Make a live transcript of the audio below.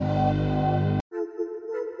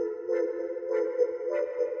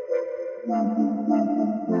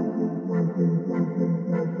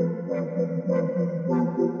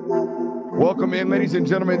Welcome in, ladies and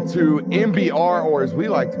gentlemen, to NBR, or as we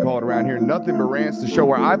like to call it around here, Nothing But Rants, the show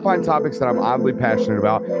where I find topics that I'm oddly passionate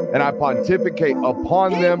about and I pontificate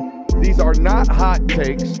upon them. These are not hot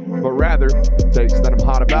takes, but rather takes that I'm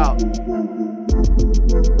hot about.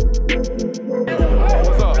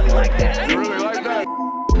 What's up? You really like that?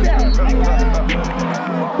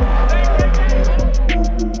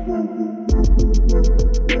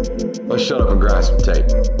 Let's shut up and grind some tape.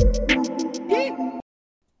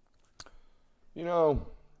 You know,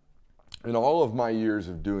 in all of my years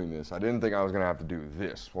of doing this, I didn't think I was going to have to do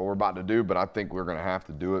this, what we're about to do, but I think we're going to have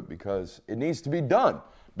to do it because it needs to be done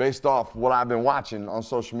based off what I've been watching on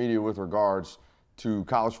social media with regards to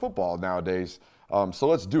college football nowadays. So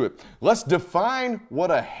let's do it. Let's define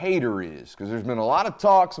what a hater is, because there's been a lot of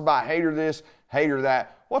talks about hater this, hater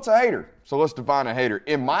that. What's a hater? So let's define a hater.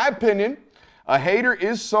 In my opinion, a hater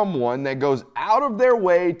is someone that goes out of their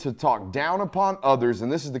way to talk down upon others,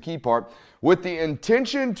 and this is the key part, with the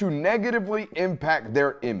intention to negatively impact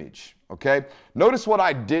their image, okay? Notice what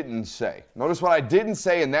I didn't say. Notice what I didn't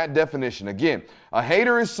say in that definition. Again, a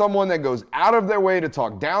hater is someone that goes out of their way to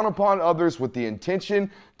talk down upon others with the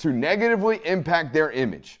intention to negatively impact their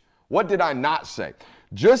image. What did I not say?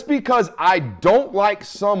 Just because I don't like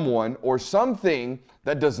someone or something,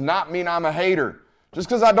 that does not mean I'm a hater. Just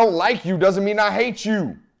because I don't like you doesn't mean I hate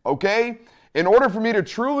you, okay? In order for me to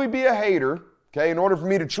truly be a hater, okay, in order for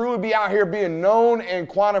me to truly be out here being known and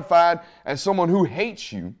quantified as someone who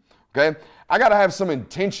hates you, okay, I got to have some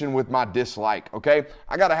intention with my dislike, okay?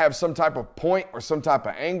 I got to have some type of point or some type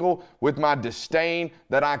of angle with my disdain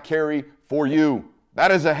that I carry for you. That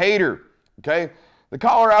is a hater, okay? The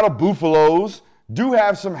Colorado Buffaloes do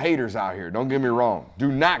have some haters out here. Don't get me wrong.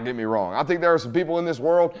 Do not get me wrong. I think there are some people in this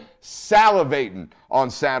world salivating on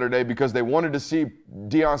Saturday because they wanted to see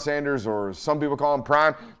Deion Sanders, or some people call him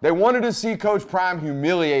Prime. They wanted to see Coach Prime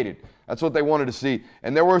humiliated. That's what they wanted to see.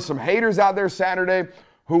 And there were some haters out there Saturday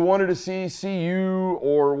who wanted to see CU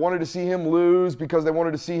or wanted to see him lose because they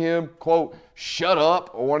wanted to see him, quote, shut up,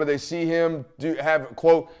 or wanted to see him have,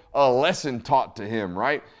 quote, a lesson taught to him,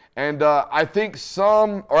 right? And I think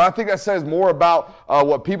that says more about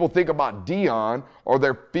what people think about Deion or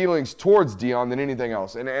their feelings towards Deion than anything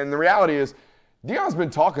else. And the reality is, Deion's been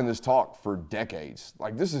talking this talk for decades.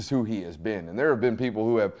 Like, this is who he has been. And there have been people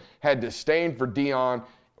who have had disdain for Deion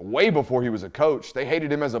way before he was a coach. They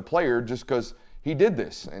hated him as a player just because he did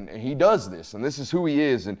this and he does this. And this is who he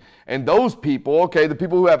is. And those people, okay, the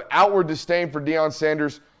people who have outward disdain for Deion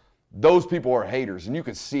Sanders, those people are haters, and you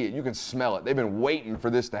can see it. You can smell it. They've been waiting for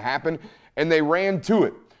this to happen, and they ran to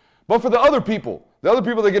it. But for the other people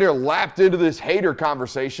that get here lapped into this hater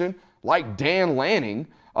conversation, like Dan Lanning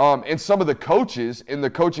and some of the coaches in the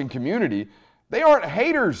coaching community, they aren't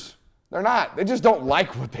haters. They're not. They just don't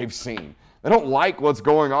like what they've seen. They don't like what's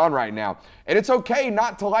going on right now. And it's okay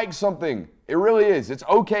not to like something. It really is. It's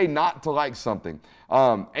okay not to like something.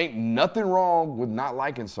 Ain't nothing wrong with not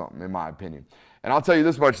liking something, in my opinion. And I'll tell you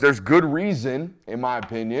this much, there's good reason, in my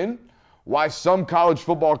opinion, why some college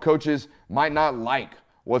football coaches might not like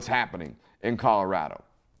what's happening in Colorado.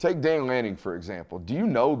 Take Dan Lanning, for example. Do you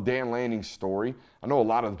know Dan Lanning's story? I know a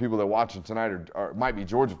lot of the people that are watching tonight might be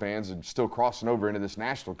Georgia fans and still crossing over into this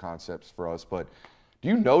national concepts for us, but do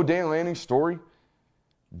you know Dan Lanning's story?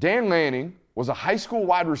 Dan Lanning was a high school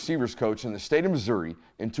wide receivers coach in the state of Missouri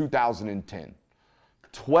in 2010.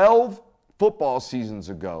 12 football seasons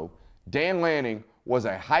ago, Dan Lanning was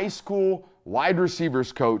a high school wide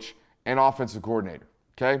receivers coach and offensive coordinator,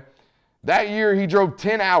 okay? That year, he drove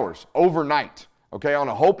 10 hours overnight, okay, on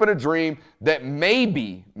a hope and a dream that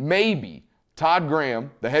maybe Todd Graham,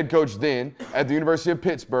 the head coach then at the University of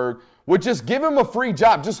Pittsburgh, would just give him a free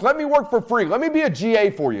job. Just let me work for free. Let me be a GA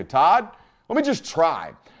for you, Todd. Let me just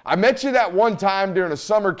try. I met you that one time during a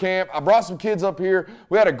summer camp. I brought some kids up here.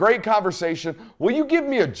 We had a great conversation. Will you give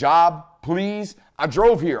me a job, please? I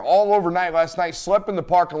drove here all overnight last night, slept in the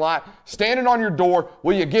parking lot, standing on your door.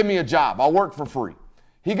 Will you give me a job? I'll work for free.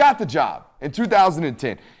 He got the job in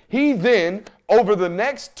 2010. He then, over the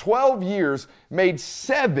next 12 years, made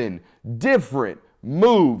 7 different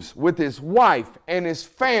moves with his wife and his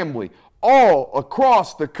family all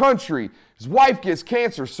across the country. His wife gets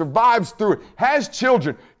cancer, survives through it, has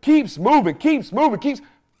children, keeps moving,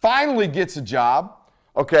 finally gets a job,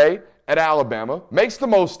 okay, at Alabama, makes the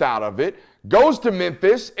most out of it, goes to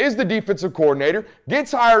Memphis, is the defensive coordinator,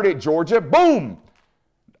 gets hired at Georgia, boom,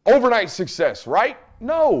 overnight success, right?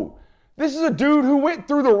 No. This is a dude who went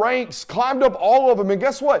through the ranks, climbed up all of them, and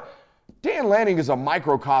guess what? Dan Lanning is a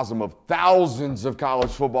microcosm of thousands of college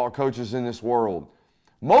football coaches in this world.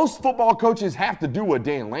 Most football coaches have to do what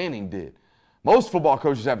Dan Lanning did. Most football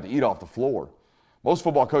coaches have to eat off the floor. Most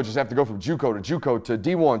football coaches have to go from JUCO to JUCO to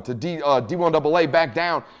D1 to D1AA, back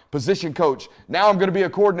down, position coach. Now I'm going to be a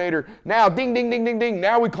coordinator. Now, ding, ding, ding, ding, ding.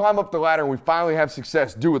 Now we climb up the ladder and we finally have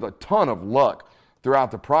success, due with a ton of luck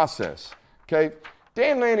throughout the process. Okay?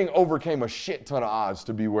 Dan Lanning overcame a shit ton of odds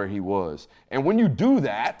to be where he was. And when you do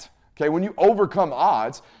that, okay, when you overcome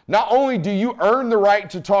odds, not only do you earn the right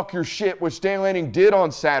to talk your shit, which Dan Lanning did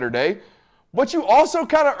on Saturday, but you also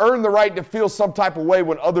kind of earn the right to feel some type of way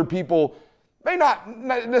when other people may not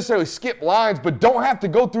necessarily skip lines, but don't have to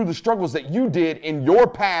go through the struggles that you did in your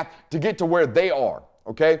path to get to where they are,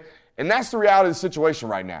 okay? And that's the reality of the situation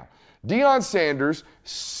right now. Deion Sanders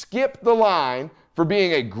skipped the line for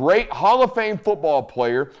being a great Hall of Fame football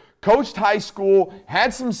player, coached high school,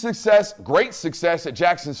 had some success, great success at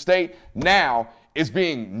Jackson State, now is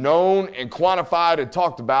being known and quantified and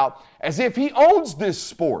talked about as if he owns this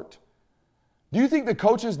sport. Do you think the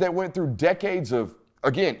coaches that went through decades of,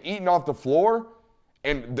 again, eating off the floor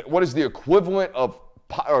and what is the equivalent of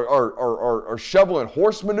or shoveling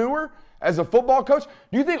horse manure as a football coach,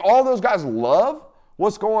 do you think all those guys love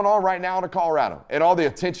what's going on right now in Colorado and all the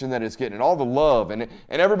attention that it's getting and all the love and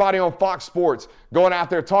everybody on Fox Sports going out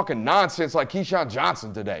there talking nonsense like Keyshawn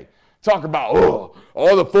Johnson today? Talking about,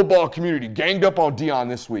 all the football community ganged up on Deion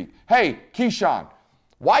this week. Hey, Keyshawn,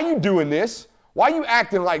 why you doing this? Why are you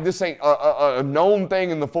acting like this ain't a known thing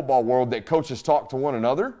in the football world that coaches talk to one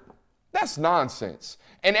another? That's nonsense.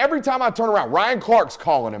 And every time I turn around, Ryan Clark's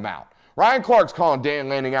calling him out. Ryan Clark's calling Dan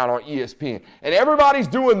Lanning out on ESPN. And everybody's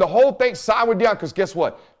doing the whole thing side with Deion because guess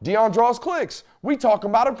what? Deion draws clicks. We talk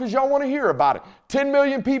about it because y'all want to hear about it. 10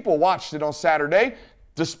 million people watched it on Saturday,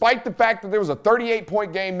 despite the fact that there was a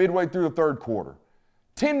 38-point game midway through the third quarter.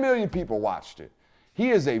 10 million people watched it.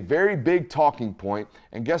 He is a very big talking point,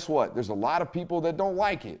 and guess what? There's a lot of people that don't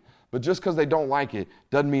like it. But just because they don't like it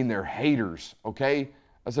doesn't mean they're haters, okay?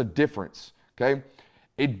 That's a difference, okay?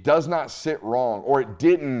 It does not sit wrong, or it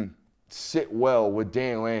didn't sit well with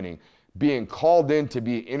Dan Lanning being called in to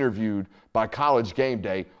be interviewed by College Game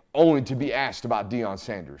Day only to be asked about Deion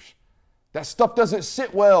Sanders. That stuff doesn't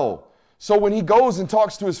sit well. So when he goes and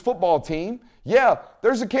talks to his football team, yeah,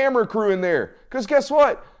 there's a camera crew in there. Because guess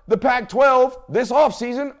what? The Pac-12 this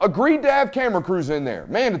offseason agreed to have camera crews in there,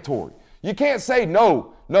 mandatory. You can't say,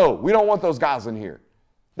 no, we don't want those guys in here.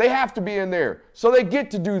 They have to be in there, so they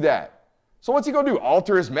get to do that. So what's he going to do,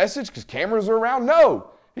 alter his message because cameras are around? No,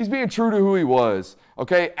 he's being true to who he was,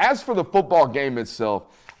 okay? As for the football game itself,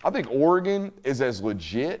 I think Oregon is as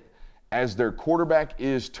legit as their quarterback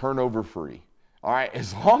is turnover-free, all right?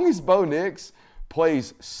 As long as Bo Nix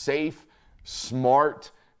plays safe,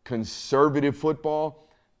 smart, conservative football,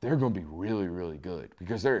 they're going to be really, really good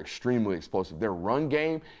because they're extremely explosive. Their run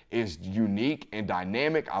game is unique and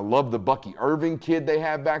dynamic. I love the Bucky Irving kid they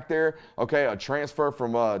have back there. Okay, a transfer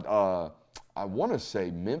from, I want to say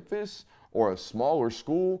Memphis or a smaller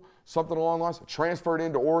school, something along those lines, transferred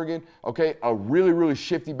into Oregon. Okay, a really, really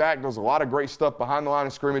shifty back, does a lot of great stuff behind the line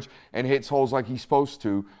of scrimmage and hits holes like he's supposed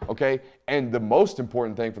to. Okay, and the most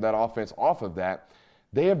important thing for that offense off of that,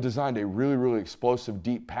 they have designed a really, really explosive,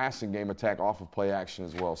 deep passing game attack off of play action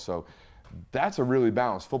as well. So that's a really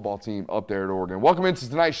balanced football team up there at Oregon. Welcome into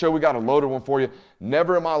tonight's show. We got a loaded one for you.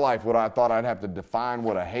 Never in my life would I thought I'd have to define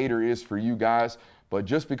what a hater is for you guys. But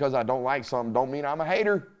just because I don't like something don't mean I'm a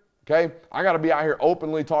hater, okay? I got to be out here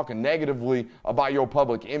openly talking negatively about your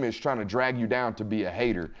public image, trying to drag you down to be a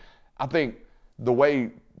hater. I think the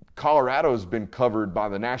way Colorado's been covered by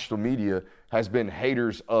the national media has been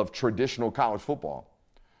haters of traditional college football.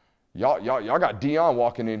 Y'all got Deion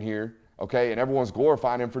walking in here, okay, and everyone's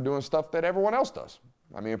glorifying him for doing stuff that everyone else does.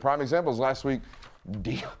 I mean, prime examples last week,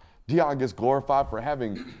 Deion gets glorified for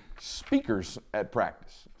having speakers at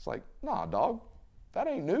practice. It's like, nah, dog, that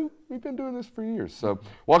ain't new. We've been doing this for years. So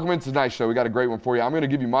welcome into tonight's show. We got a great one for you. I'm going to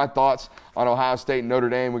give you my thoughts on Ohio State and Notre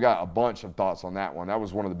Dame. We got a bunch of thoughts on that one. That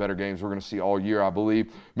was one of the better games we're going to see all year, I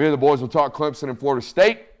believe. Me and the boys will talk Clemson and Florida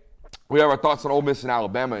State. We have our thoughts on Ole Miss and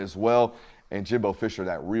Alabama as well. And Jimbo Fisher,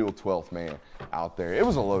 that real 12th man out there. It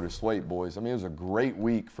was a loaded slate, boys. I mean, it was a great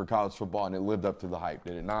week for college football, and it lived up to the hype,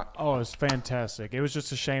 did it not? Oh, it was fantastic. It was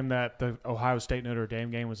just a shame that the Ohio State-Notre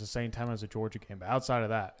Dame game was the same time as the Georgia game. But outside of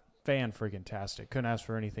that, fan-freaking-tastic. Couldn't ask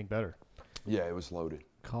for anything better. Yeah, it was loaded.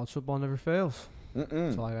 College football never fails.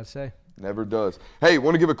 That's all I got to say. Never does. Hey,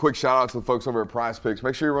 want to give a quick shout-out to the folks over at Prize Picks.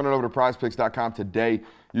 Make sure you're running over to prizepicks.com today.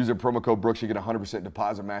 Using promo code Brooks, you get a 100%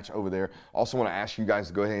 deposit match over there. Also want to ask you guys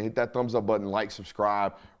to go ahead and hit that thumbs up button, like,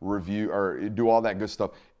 subscribe, review, or do all that good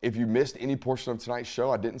stuff. If you missed any portion of tonight's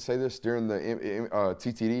show, I didn't say this during the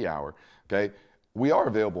TTD hour, okay? we are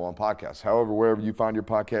available on podcasts. However, wherever you find your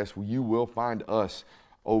podcast, you will find us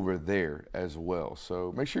over there as well.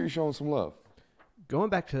 So make sure you're showing some love. Going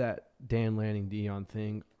back to that Dan Lanning, Deion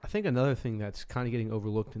thing, I think another thing that's kind of getting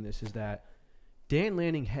overlooked in this is that Dan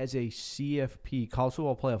Lanning has a CFP, College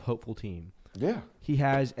Football Playoff hopeful team. Yeah. He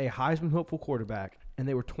has a Heisman hopeful quarterback, and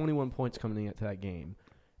they were 21 points coming into that game.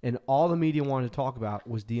 And all the media wanted to talk about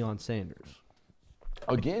was Deion Sanders.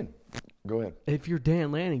 Again, go ahead. If you're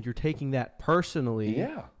Dan Lanning, you're taking that personally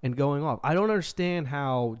and going off. I don't understand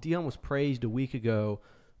how Deion was praised a week ago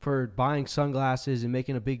for buying sunglasses and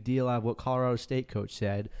making a big deal out of what Colorado State coach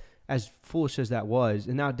said, as foolish as that was.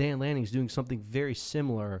 And now Dan Lanning's doing something very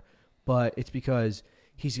similar, but it's because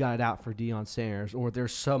he's got it out for Deion Sanders, or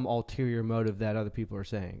there's some ulterior motive that other people are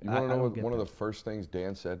saying. You want to know what one of the first things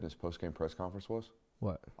Dan said in his post-game press conference was?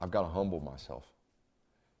 What? I've got to humble myself.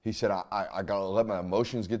 He said, I got to let my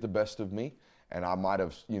emotions get the best of me, and I might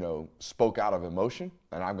have, spoke out of emotion,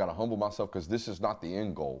 and I've got to humble myself because this is not the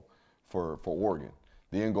end goal for Oregon.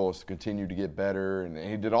 The end goal is to continue to get better, and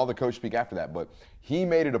he did all the coach speak after that. But he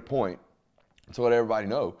made it a point to let everybody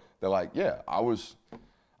know that, I was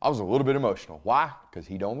a little bit emotional. Why? Because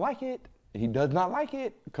he don't like it. He does not like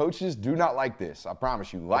it. Coaches do not like this. I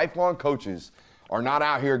promise you. Lifelong coaches are not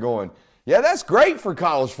out here going, yeah, that's great for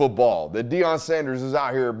college football that Deion Sanders is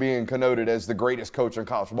out here being connoted as the greatest coach in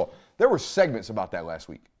college football. There were segments about that last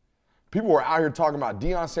week. People were out here talking about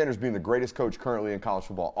Deion Sanders being the greatest coach currently in college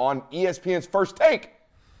football on ESPN's First Take.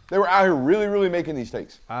 They were out here really, really making these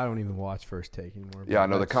takes. I don't even watch First Take anymore. Yeah, I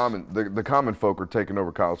know the common folk are taking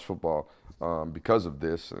over college football because of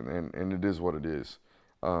this, and it is what it is.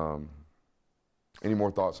 Any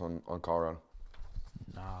more thoughts on Colorado?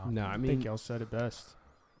 No, I think y'all said it best.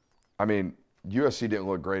 I mean, USC didn't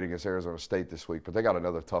look great against Arizona State this week, but they got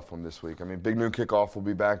another tough one this week. I mean, Big Noon Kickoff will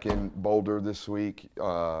be back in Boulder this week.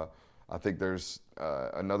 I think there's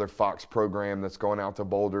another Fox program that's going out to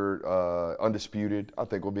Boulder, Undisputed. I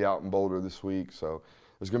think will be out in Boulder this week. So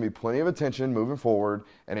there's going to be plenty of attention moving forward,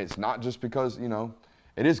 and it's not just because,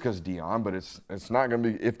 it is because Deion, but it's not going to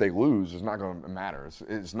be, if they lose, it's not going to matter.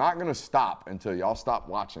 It's not going to stop until y'all stop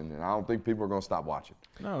watching, and I don't think people are going to stop watching.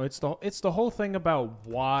 No, it's the whole thing about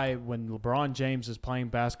why when LeBron James is playing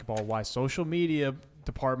basketball, why social media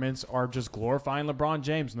departments are just glorifying LeBron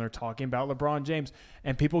James and they're talking about LeBron James,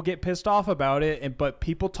 and people get pissed off about it, but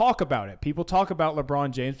people talk about it. People talk about LeBron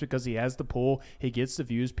James because he has the pull, he gets the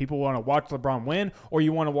views. People want to watch LeBron win, or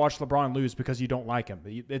you want to watch LeBron lose because you don't like him.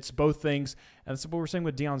 It's both things, and that's what we're saying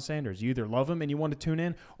with Deion Sanders. You either love him and you want to tune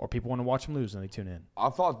in, or people want to watch him lose and they tune in. I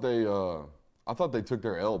thought they took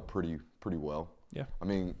their L pretty well. Yeah. I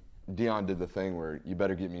mean, Deion did the thing where you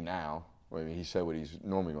better get me now. I mean, he said what he's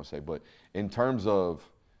normally going to say. But in terms of,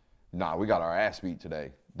 we got our ass beat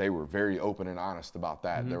today, they were very open and honest about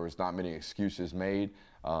that. Mm-hmm. There was not many excuses made.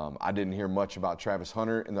 I didn't hear much about Travis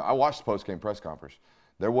Hunter. I watched the post-game press conference.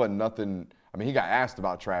 There wasn't nothing. I mean, he got asked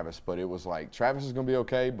about Travis, but it was like, Travis is going to be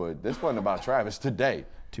okay, but this wasn't about Travis today.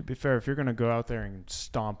 To be fair, if you're going to go out there and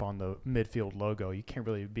stomp on the midfield logo, you can't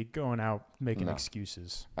really be going out making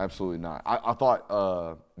excuses. Absolutely not. I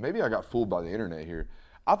thought maybe I got fooled by the internet here.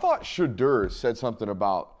 I thought Shadur said something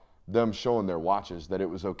about them showing their watches, that it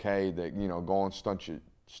was okay that, go and stunt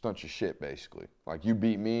your shit, basically. Like, you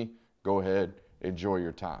beat me, go ahead, enjoy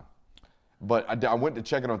your time. But I went to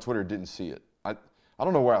check it on Twitter, didn't see it. I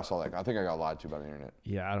don't know where I saw that. I think I got lied to by the internet.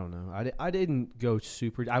 Yeah, I don't know. I didn't go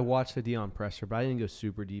super – I watched the Deion presser, but I didn't go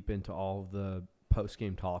super deep into all of the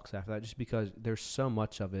post-game talks after that, just because there's so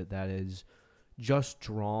much of it that is just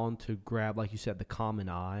drawn to grab, like you said, the common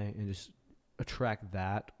eye and just – attract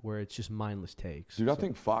that, where it's just mindless takes. Dude, I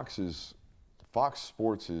think Fox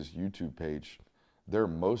Sports' YouTube page, their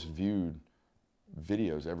most viewed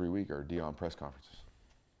videos every week are Deion press conferences.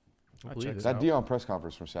 That Deion press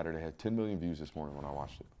conference from Saturday had 10 million views this morning when I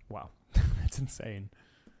watched it. Wow. That's insane.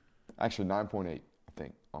 Actually, 9.8, I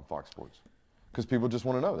think, on Fox Sports. Because people just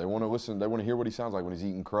want to know. They want to listen. They want to hear what he sounds like when he's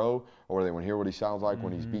eating crow, or they want to hear what he sounds like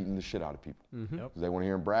when he's beating the shit out of people. Mm-hmm. Yep. They want to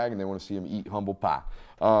hear him brag, and they want to see him eat humble pie.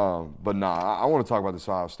 But I want to talk about this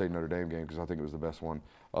Ohio State-Notre Dame game because I think it was the best one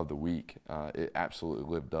of the week. It absolutely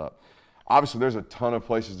lived up. Obviously, there's a ton of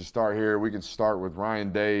places to start here. We can start with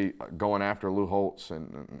Ryan Day going after Lou Holtz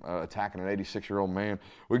and attacking an 86-year-old man.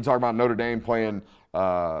 We can talk about Notre Dame playing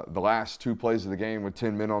the last two plays of the game with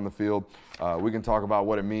 10 men on the field. We can talk about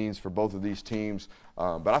what it means for both of these teams.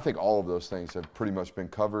 But I think all of those things have pretty much been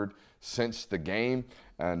covered since the game,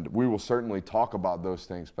 and we will certainly talk about those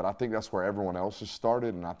things. But I think that's where everyone else has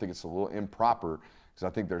started, and I think it's a little improper because I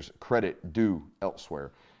think there's credit due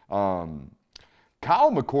elsewhere.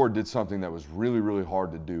 Kyle McCord did something that was really, really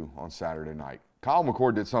hard to do on Saturday night. Kyle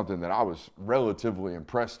McCord did something that I was relatively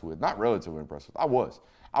impressed with. Not relatively impressed with.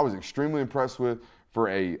 I was extremely impressed with for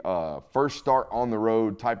a first start on the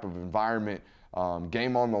road type of environment,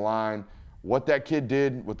 game on the line. What that kid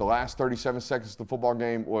did with the last 37 seconds of the football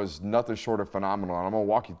game was nothing short of phenomenal, and I'm going to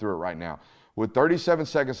walk you through it right now. With 37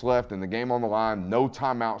 seconds left and the game on the line, no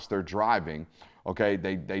timeouts, they're driving, okay?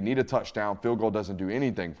 They need a touchdown. Field goal doesn't do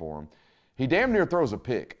anything for them. He damn near throws a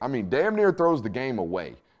pick. I mean, damn near throws the game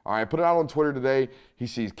away. All right, put it out on Twitter today. He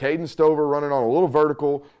sees Caden Stover running on a little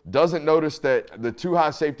vertical, doesn't notice that the too high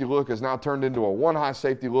safety look has now turned into a one high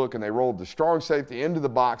safety look, and they rolled the strong safety into the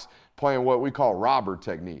box playing what we call robber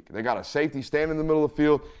technique. They got a safety standing in the middle of the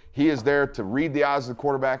field. He is there to read the eyes of the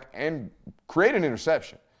quarterback and create an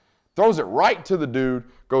interception. Throws it right to the dude,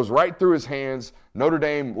 goes right through his hands. Notre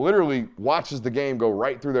Dame literally watches the game go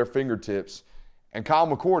right through their fingertips. And Kyle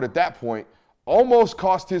McCord at that point almost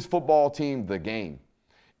cost his football team the game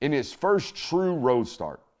in his first true road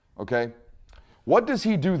start, okay? What does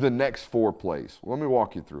he do the next 4 plays? Well, let me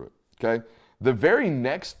walk you through it, okay? The very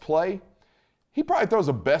next play, he probably throws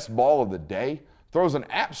the best ball of the day, throws an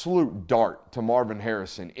absolute dart to Marvin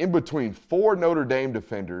Harrison in between 4 Notre Dame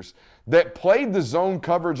defenders that played the zone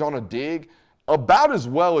coverage on a dig about as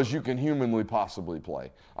well as you can humanly possibly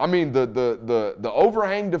play. I mean, the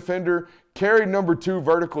overhang defender carried number 2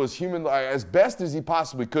 vertical as best as he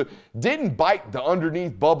possibly could, didn't bite the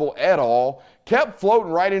underneath bubble at all, kept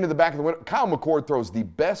floating right into the back of the window. Kyle McCord throws the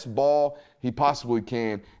best ball he possibly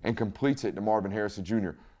can and completes it to Marvin Harrison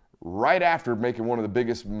Jr. right after making one of the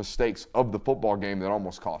biggest mistakes of the football game that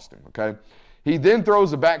almost cost him, okay? He then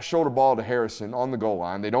throws a back shoulder ball to Harrison on the goal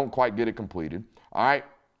line. They don't quite get it completed, all right?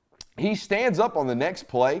 He stands up on the next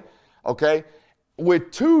play, okay, with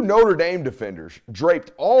 2 Notre Dame defenders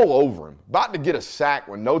draped all over him, about to get a sack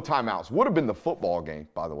with no timeouts. Would have been the football game,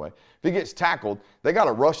 by the way. If he gets tackled, they got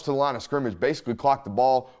to rush to the line of scrimmage, basically clock the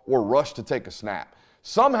ball or rush to take a snap.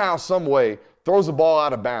 Somehow, some way, throws the ball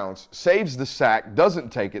out of bounds, saves the sack, doesn't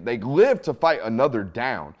take it. They live to fight another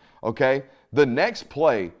down, okay? The next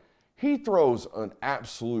play, he throws an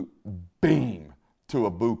absolute beam to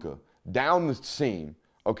Ibuka down the seam,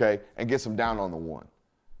 okay, and gets him down on the 1.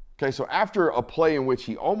 Okay, so after a play in which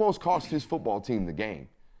he almost cost his football team the game,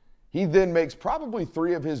 he then makes probably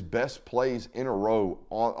 3 of his best plays in a row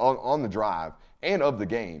on the drive and of the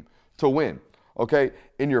game to win. Okay,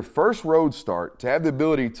 in your first road start, to have the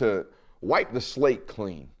ability to wipe the slate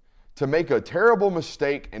clean, to make a terrible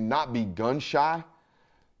mistake and not be gun shy,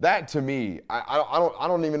 that to me, I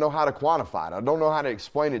don't even know how to quantify it. I don't know how to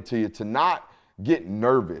explain it to you. To not get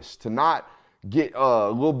nervous, to not get a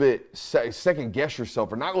little bit second guess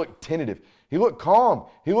yourself or not look tentative. He looked calm.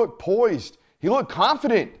 He looked poised. He looked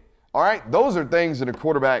confident. All right, those are things in a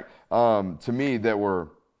quarterback to me that were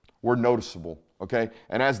noticeable. Okay,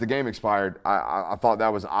 and as the game expired, I thought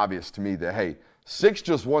that was obvious to me that hey, 6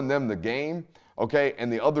 just won them the game. Okay,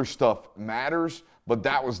 and the other stuff matters, but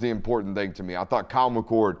that was the important thing to me. I thought Kyle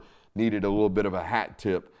McCord needed a little bit of a hat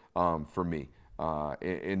tip for me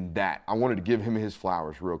in that. I wanted to give him his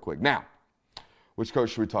flowers real quick. Now, which coach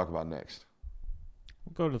should we talk about next?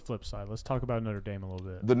 We'll go to the flip side. Let's talk about Notre Dame a little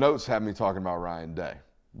bit. The notes have me talking about Ryan Day,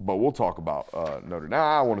 but we'll talk about Notre Dame.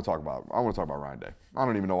 I want to talk about Ryan Day. I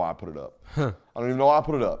don't even know why I put it up. I don't even know why I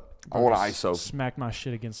put it up. I want to ISO. Smack my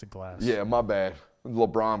shit against the glass. Yeah, my bad.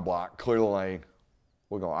 LeBron block, clear the lane.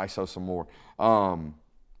 We're going to ISO some more.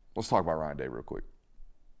 Let's talk about Ryan Day real quick.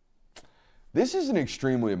 This is an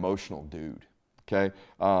extremely emotional dude, okay?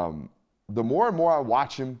 The more and more I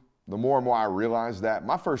watch him, the more and more I realize that.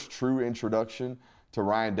 My first true introduction to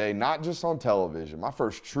Ryan Day, not just on television, my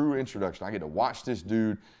first true introduction, I get to watch this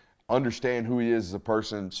dude, understand who he is as a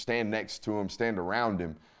person, stand next to him, stand around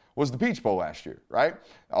him, was the Peach Bowl last year, right?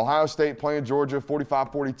 Ohio State playing Georgia,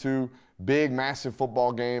 45-42, big, massive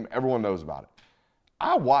football game. Everyone knows about it.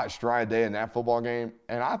 I watched Ryan Day in that football game,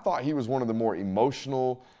 and I thought he was one of the more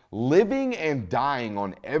emotional, living and dying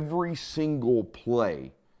on every single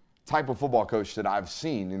play type of football coach that I've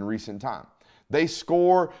seen in recent time. They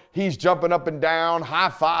score, he's jumping up and down,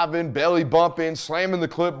 high-fiving, belly bumping, slamming the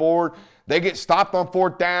clipboard. They get stopped on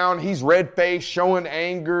 4th down. He's red-faced, showing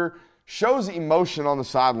anger, shows emotion on the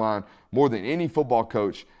sideline more than any football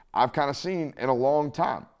coach I've kind of seen in a long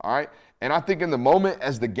time, all right? And I think in the moment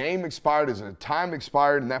as the game expired, as the time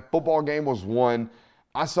expired and that football game was won,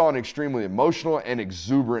 I saw an extremely emotional and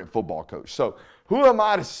exuberant football coach. So who am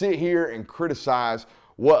I to sit here and criticize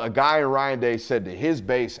what a guy in Ryan Day said to his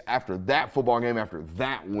base after that football game, after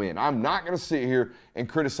that win? I'm not going to sit here and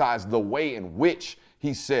criticize the way in which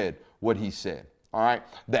he said what he said. All right,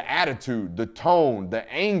 the attitude, the tone, the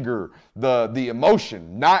anger, the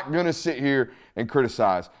emotion. Not going to sit here and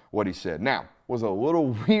criticize what he said. Now, was a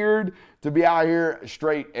little weird to be out here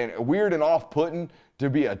straight and weird and off-putting to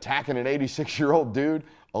be attacking an 86-year-old dude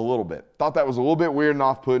a little bit. Thought that was a little bit weird and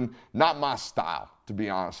off-putting. Not my style, to be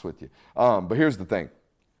honest with you. But here's the thing.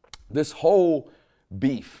 This whole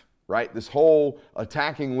beef, right? This whole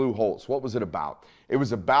attacking Lou Holtz, what was it about? It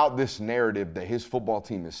was about this narrative that his football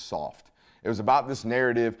team is soft. It was about this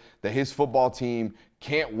narrative that his football team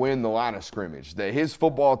can't win the line of scrimmage, that his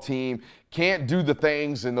football team can't do the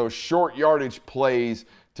things in those short yardage plays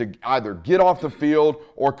to either get off the field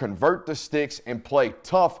or convert the sticks and play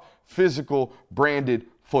tough, physical, branded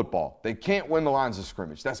football. They can't win the lines of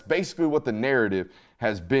scrimmage. That's basically what the narrative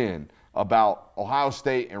has been about Ohio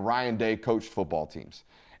State and Ryan Day coached football teams.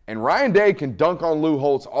 And Ryan Day can dunk on Lou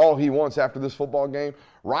Holtz all he wants after this football game.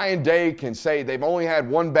 Ryan Day can say they've only had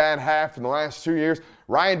one bad half in the last 2 years.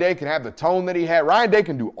 Ryan Day can have the tone that he had. Ryan Day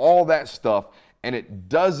can do all that stuff, and it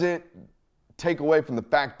doesn't take away from the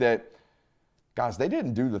fact that, guys, they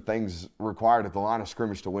didn't do the things required at the line of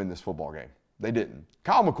scrimmage to win this football game. They didn't.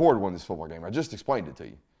 Kyle McCord won this football game. I just explained it to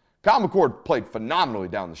you. Kyle McCord played phenomenally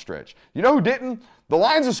down the stretch. You know who didn't? The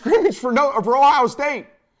lines of scrimmage for Ohio State.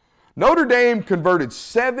 Notre Dame converted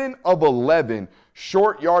 7 of 11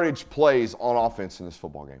 short yardage plays on offense in this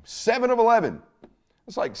football game. 7 of 11.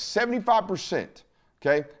 That's like 75%,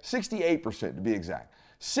 okay? 68% to be exact.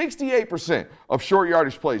 68% of short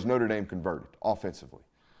yardage plays Notre Dame converted offensively.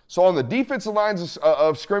 So on the defensive lines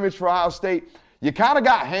of scrimmage for Ohio State, you kind of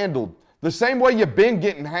got handled the same way you've been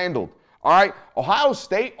getting handled. All right, Ohio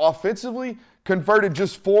State offensively converted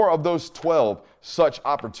just 4 of those 12 such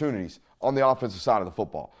opportunities on the offensive side of the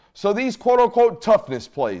football. So these quote-unquote toughness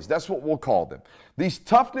plays, that's what we'll call them. These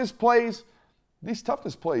toughness plays,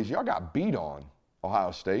 y'all got beat on,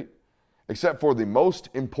 Ohio State, except for the most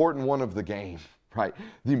important one of the game, right?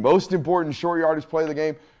 The most important short yardage play of the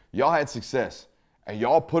game, y'all had success, and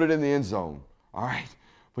y'all put it in the end zone, all right?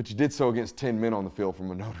 But you did so against 10 men on the field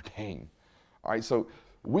from Notre Dame. All right, so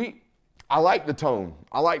I like the tone.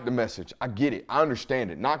 I like the message. I get it. I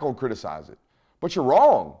understand it. Not going to criticize it. But you're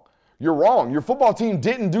wrong. You're wrong. Your football team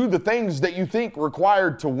didn't do the things that you think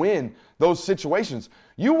required to win those situations.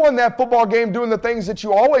 You won that football game doing the things that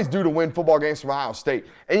you always do to win football games from Ohio State.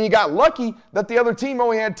 And you got lucky that the other team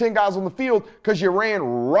only had 10 guys on the field because you ran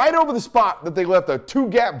right over the spot that they left a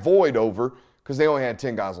 2-gap void over because they only had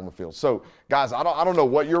 10 guys on the field. So, guys, I don't know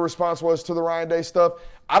what your response was to the Ryan Day stuff.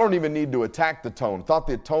 I don't even need to attack the tone. Thought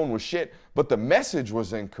the tone was shit, but the message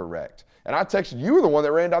was incorrect. And I texted you were the one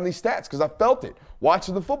that ran down these stats because I felt it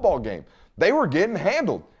watching the football game. They were getting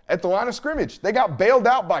handled at the line of scrimmage. They got bailed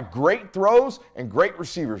out by great throws and great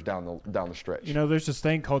receivers down the stretch. You know, there's this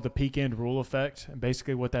thing called the peak end rule effect. And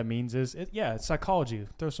basically what that means is, it's psychology.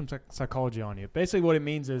 Throw some psychology on you. Basically what it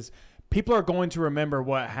means is people are going to remember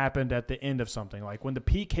what happened at the end of something. Like when the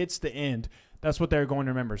peak hits the end, that's what they're going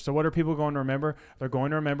to remember. So what are people going to remember? They're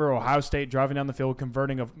going to remember Ohio State driving down the field,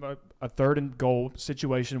 converting a third and goal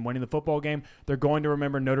situation, winning the football game. They're going to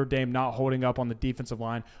remember Notre Dame not holding up on the defensive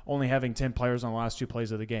line, only having 10 players on the last 2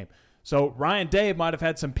 plays of the game. So Ryan Day might have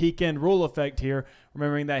had some peak end rule effect here,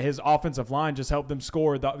 remembering that his offensive line just helped them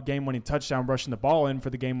score the game-winning touchdown, rushing the ball in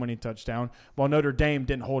for the game-winning touchdown, while Notre Dame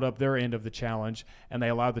didn't hold up their end of the challenge, and they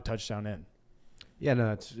allowed the touchdown in. Yeah, no,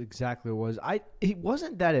 that's exactly what it was. It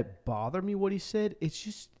wasn't that it bothered me what he said. It's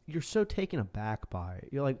just you're so taken aback by it.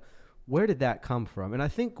 You're like, where did that come from? And I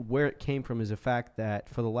think where it came from is the fact that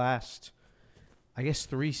for the last, I guess,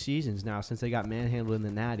 3 seasons now since they got manhandled in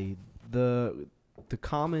the Natty, the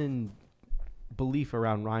common belief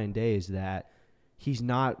around Ryan Day is that he's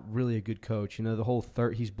not really a good coach. You know, the whole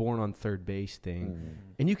he's born on third base thing. Mm-hmm.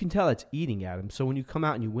 And you can tell it's eating at him. So when you come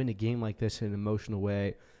out and you win a game like this in an emotional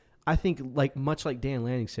way, I think, much like Dan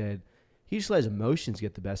Lanning said, he just let his emotions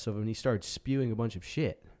get the best of him, and he started spewing a bunch of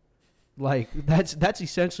shit. That's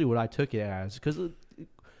essentially what I took it as. Because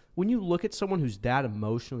when you look at someone who's that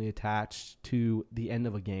emotionally attached to the end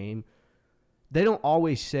of a game, they don't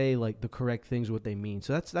always say the correct things what they mean.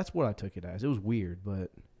 So that's what I took it as. It was weird,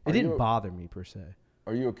 but it didn't bother me per se.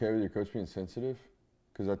 Are you okay with your coach being sensitive?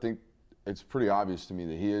 Because I think it's pretty obvious to me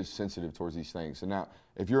that he is sensitive towards these things. And now,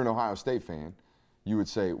 if you're an Ohio State fan, you would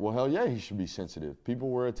say, well, hell yeah, he should be sensitive.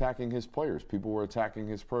 People were attacking his players. People were attacking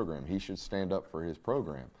his program. He should stand up for his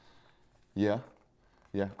program. Yeah.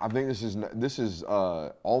 I think this is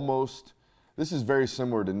very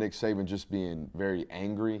similar to Nick Saban just being very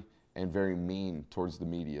angry and very mean towards the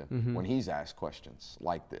media when he's asked questions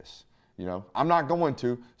like this. You know, I'm not going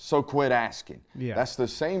to, so quit asking. Yeah. That's the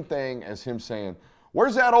same thing as him saying,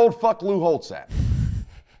 where's that old fuck Lou Holtz at?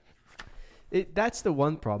 That's the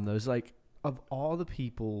one problem, though, is of all the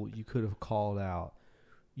people you could have called out,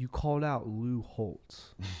 you called out Lou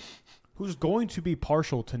Holtz. who's going to be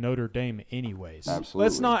partial to Notre Dame anyways. Absolutely.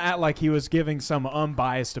 Let's not act like he was giving some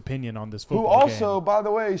unbiased opinion on this football Who also, game. by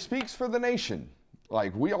the way, speaks for the nation.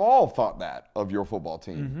 Like, we all thought that of your football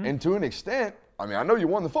team. Mm-hmm. And to an extent, I mean, I know you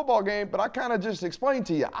won the football game, but I kind of just explained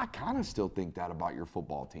to you, I kind of still think that about your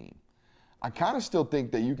football team. I kind of still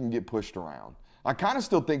think that you can get pushed around. I kind of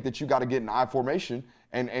still think that you got to get in I formation,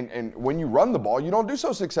 and when you run the ball, you don't do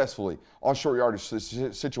so successfully on short yardage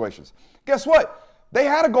situations. Guess what? They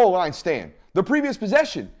had a goal line stand the previous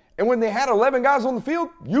possession, and when they had 11 guys on the field,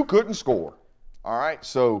 you couldn't score. All right,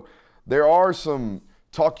 so there are some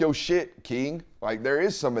talk your shit, King. Like, there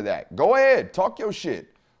is some of that. Go ahead, talk your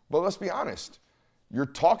shit. But let's be honest, you're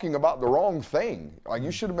talking about the wrong thing. Like,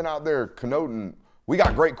 you should have been out there connoting, we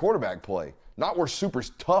got great quarterback play. Not we're super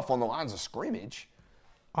tough on the lines of scrimmage.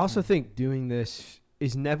 I also think doing this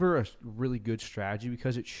is never a really good strategy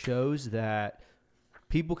because it shows that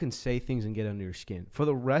people can say things and get under your skin. For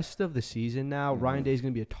the rest of the season now, Ryan Day is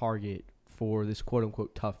going to be a target for this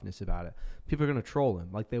quote-unquote toughness about it. People are going to troll him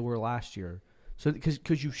like they were last year. So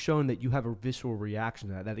because you've shown that you have a visceral reaction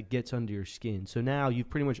to that it gets under your skin. So now you've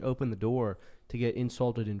pretty much opened the door to get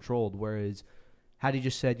insulted and trolled, whereas had he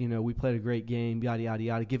just said, we played a great game, yada, yada,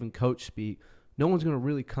 yada, giving coach speak, no one's going to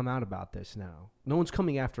really come out about this now. No one's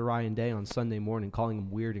coming after Ryan Day on Sunday morning calling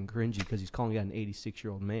him weird and cringy because he's calling out an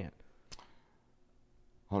 86-year-old man.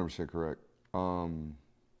 100% correct.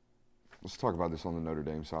 Let's talk about this on the Notre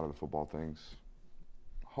Dame side of the football things.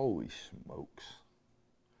 Holy smokes.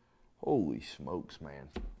 Holy smokes, man.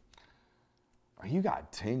 You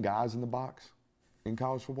got 10 guys in the box in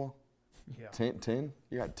college football? Yeah. 10?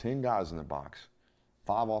 You got 10 guys in the box.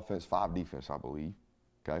 5 offense, 5 defense, I believe.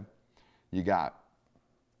 Okay? You got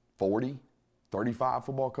 40, 35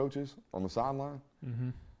 football coaches on the sideline. Mm-hmm.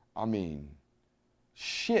 I mean,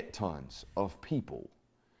 shit tons of people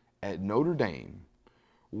at Notre Dame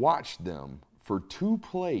watched them for 2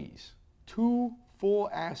 plays, 2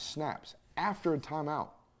 full-ass snaps after a timeout.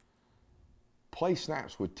 Play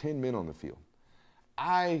snaps with 10 men on the field.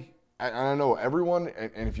 I know everyone,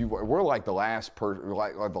 and if we're like the last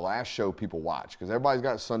like the last show people watch because everybody's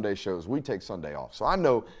got Sunday shows. We take Sunday off, so I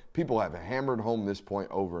know people have hammered home this point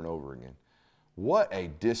over and over again. What a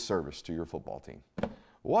disservice to your football team!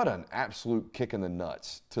 What an absolute kick in the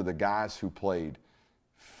nuts to the guys who played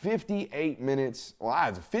 58 minutes,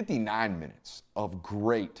 59 minutes of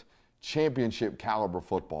great championship caliber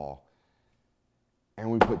football, and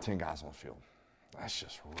we put 10 guys on the field. That's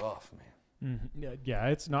just rough, man. Yeah,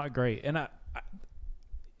 it's not great. And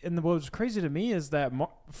what was crazy to me is that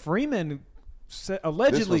Freeman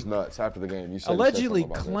allegedly this was nuts after the game. You said allegedly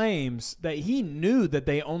claims that he knew that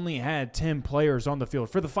they only had 10 players on the field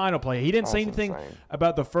for the final play. He didn't say anything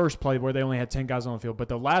about the first play where they only had 10 guys on the field, but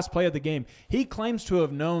the last play of the game, he claims to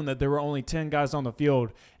have known that there were only 10 guys on the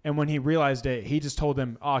field, and when he realized it, he just told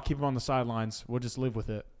them, keep them on the sidelines. We'll just live with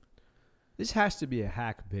it. This has to be a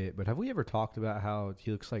hack bit, but have we ever talked about how he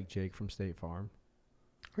looks like Jake from State Farm?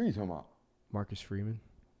 Who are you talking about? Marcus Freeman.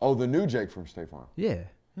 Oh, the new Jake from State Farm. Yeah.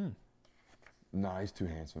 Nah, he's too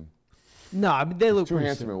handsome. No, I mean, they look too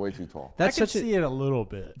handsome and way too tall. I can see it a little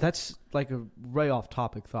bit. That's like a right off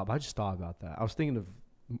topic thought, but I just thought about that. I was thinking of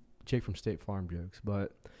Jake from State Farm jokes,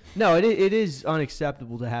 but no, it is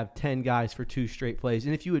unacceptable to have 10 guys for 2 straight plays.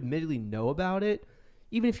 And if you admittedly know about it,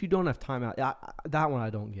 even if you don't have timeout, that one I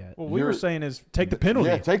don't get. What we were saying is take the penalty.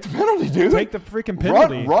 Yeah, take the penalty, dude. Take the freaking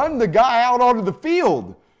penalty. Run the guy out onto the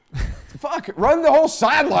field. Fuck, run the whole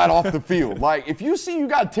sideline off the field. Like, if you see you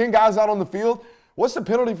got 10 guys out on the field, what's the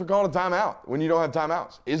penalty for calling a timeout when you don't have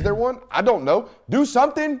timeouts? Is there one? I don't know. Do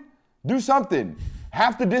something. Do something.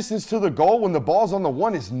 Half the distance to the goal when the ball's on the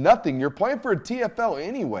 1 is nothing. You're playing for a TFL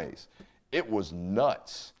anyways. It was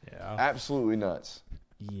nuts. Yeah. Absolutely nuts.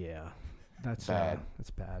 Yeah. That's bad. That's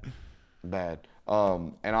bad. Bad.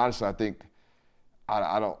 And honestly, I think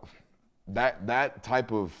I don't that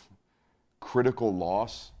type of critical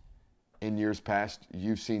loss in years past,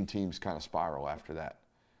 you've seen teams kind of spiral after that.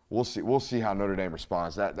 We'll see how Notre Dame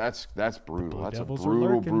responds. That's brutal. That's a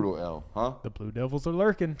brutal L, huh? The Blue Devils are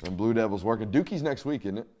lurking. And Blue Devils working. Dookie's next week,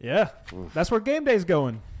 isn't it? Yeah. Oof. That's where game day's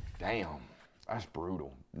going. Damn. That's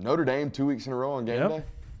brutal. Notre Dame 2 weeks in a row on game day?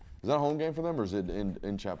 Is that a home game for them, or is it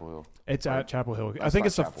in Chapel Hill? It's at Chapel Hill. I think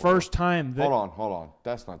it's the first time that... Hold on.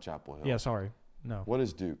 That's not Chapel Hill. Yeah, sorry. No. What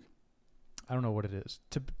is Duke? I don't know what it is.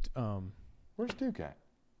 Where's Duke at?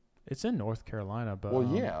 It's in North Carolina, but...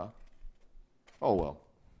 Well, yeah. Oh, well.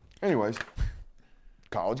 Anyways,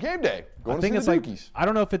 college game day. Going to see the Dukies. I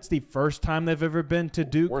don't know if it's the first time they've ever been to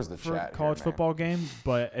Duke for a college football game,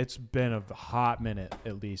 but it's been a hot minute,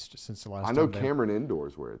 at least, since the last time. I know Cameron Indoor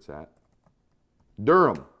is where it's at.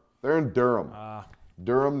 Durham. They're in Durham.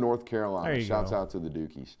 Durham, North Carolina. There you Shouts go. out to the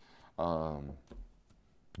Dukies.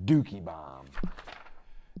 Dookie bomb.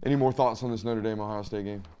 Any more thoughts on this Notre Dame-Ohio State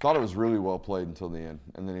game? Thought it was really well played until the end,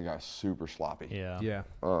 and then it got super sloppy. Yeah.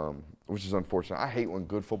 Which is unfortunate. I hate when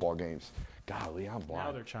good football games. Golly, I'm blind.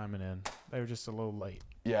 Now they're chiming in. They were just a little late.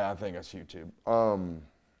 Yeah, I think that's YouTube. God,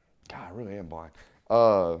 I really am blind.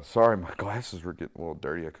 Sorry, my glasses were getting a little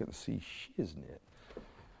dirty. I couldn't see shiznit.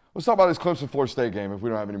 Let's talk about this Clemson-Florida State game if we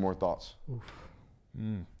don't have any more thoughts.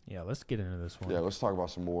 Yeah, let's get into this one. Yeah, let's talk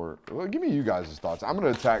about some more. Well, give me you guys' thoughts. I'm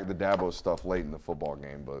going to attack the Dabo stuff late in the football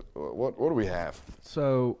game, but what do we have?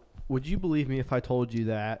 So, would you believe me if I told you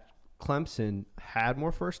that Clemson had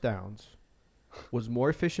more first downs, was more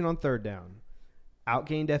efficient on third down,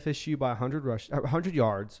 outgained FSU by 100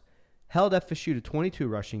 yards, held FSU to 22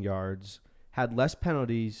 rushing yards, had less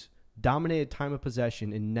penalties, dominated time of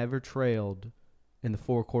possession, and never trailed in the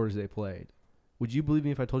 4 quarters they played? Would you believe me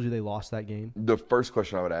if I told you they lost that game? The first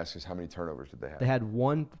question I would ask is how many turnovers did they have? They had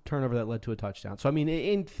 1 turnover that led to a touchdown. So, I mean,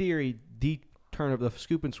 in theory, the turnover, the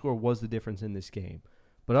scoop and score was the difference in this game.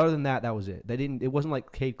 But other than that, that was it. It wasn't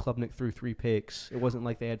like Cade Klubnik threw 3 picks. It wasn't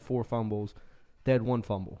like they had 4 fumbles. They had 1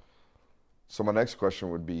 fumble. So my next question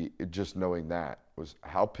would be, just knowing that, was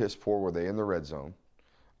how piss poor were they in the red zone?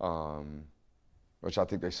 Which I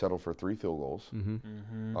think they settled for 3 field goals.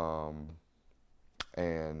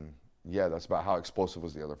 And yeah, that's about how explosive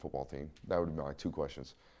was the other football team. That would be my 2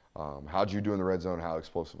 questions. How'd you do in the red zone? How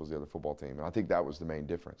explosive was the other football team? And I think that was the main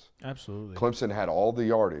difference. Absolutely. Clemson had all the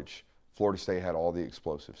yardage. Florida State had all the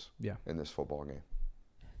explosives in this football game.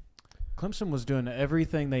 Clemson was doing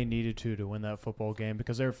everything they needed to win that football game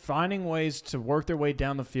because they're finding ways to work their way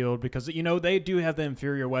down the field because, they do have the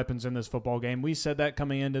inferior weapons in this football game. We said that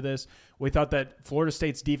coming into this. We thought that Florida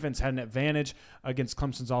State's defense had an advantage against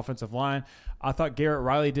Clemson's offensive line. I thought Garrett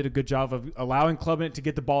Riley did a good job of allowing Klubnik to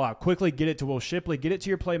get the ball out quickly, get it to Will Shipley, get it to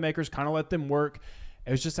your playmakers, kind of let them work. It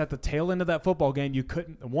was just at the tail end of that football game, you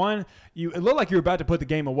couldn't – it looked like you were about to put the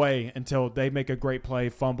game away until they make a great play,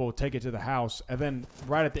 fumble, take it to the house. And then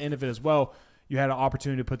right at the end of it as well, you had an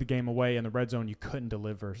opportunity to put the game away in the red zone. You couldn't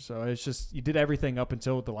deliver. So it's just – you did everything up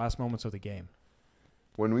until the last moments of the game.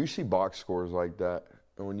 When we see box scores like that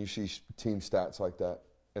and when you see team stats like that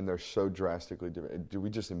and they're so drastically different, do we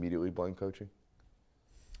just immediately blame coaching?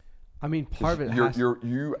 I mean, part of it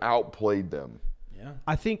you outplayed them. Yeah.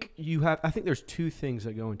 I think there's 2 things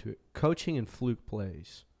that go into it: coaching and fluke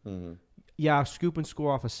plays. Mm-hmm. Yeah, scoop and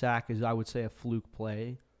score off a sack is, I would say, a fluke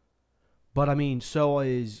play. But I mean, so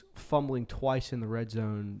is fumbling twice in the red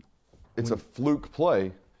zone. It's a fluke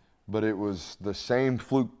play, but it was the same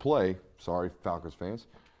fluke play. Sorry, Falcons fans,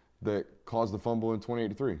 that caused the fumble in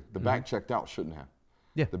 2083. The back checked out, shouldn't have.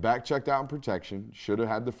 Yeah. The back checked out in protection, should have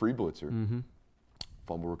had the free blitzer.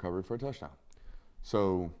 Fumble recovered for a touchdown.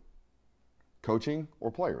 So. Coaching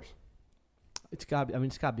or players? It's got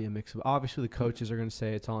to be a mix of. Obviously, the coaches are going to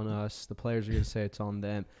say it's on us. The players are going to say it's on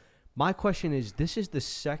them. My question is, this is the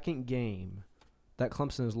second game that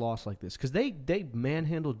Clemson has lost like this because they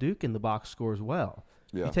manhandled Duke in the box score as well.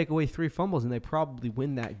 Yeah. You take away 3 fumbles and they probably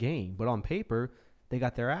win that game. But on paper, they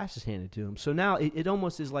got their asses handed to them. So now it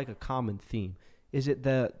almost is like a common theme. Is it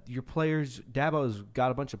that your players, Dabo's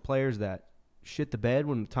got a bunch of players that shit the bed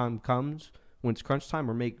when the time comes, when it's crunch time,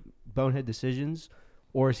 or make bonehead decisions,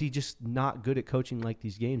 or is he just not good at coaching like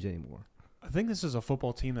these games anymore? I think this is a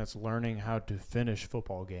football team that's learning how to finish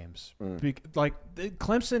football games.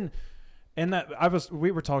 Clemson, and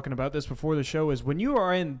we were talking about this before the show, is when you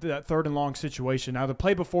are in that 3rd and long situation. Now, the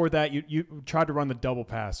play before that, you tried to run the double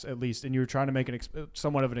pass at least, and you were trying to make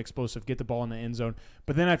somewhat of an explosive, get the ball in the end zone.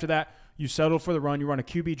 But then after that, you settle for the run. You run a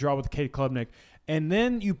QB draw with Cade Klubnik. And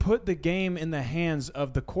then you put the game in the hands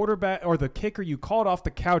of the quarterback or the kicker you called off the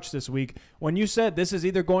couch this week when you said this is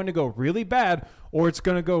either going to go really bad or it's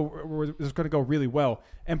going to go really well.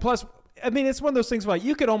 And plus, I mean, it's one of those things like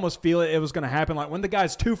you could almost feel it was going to happen. Like when the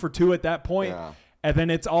guy's 2 for 2 at that point, and then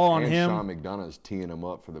it's all on him. Sean McDonough's teeing him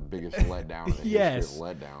up for the biggest letdown in the history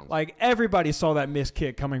of letdowns. Like everybody saw that missed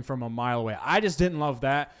kick coming from a mile away. I just didn't love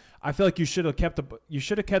that. I feel like you should have kept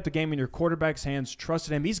the game in your quarterback's hands,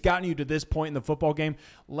 trusted him. He's gotten you to this point in the football game.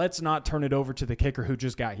 Let's not turn it over to the kicker who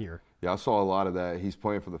just got here. Yeah, I saw a lot of that. He's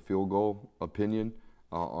playing for the field goal opinion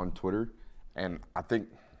on Twitter, and I think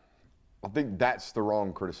that's the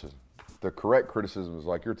wrong criticism. The correct criticism is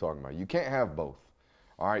like you're talking about. You can't have both.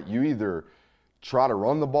 All right, you either try to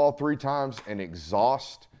run the ball 3 times and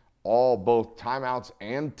exhaust both timeouts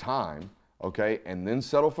and time, okay, and then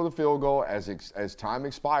settle for the field goal as time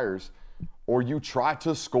expires, or you try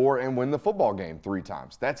to score and win the football game 3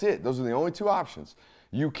 times. That's it. Those are the only 2 options.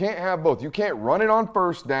 You can't have both. You can't run it on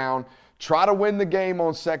first down, try to win the game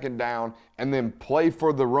on second down, and then play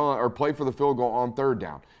for the run or play for the field goal on third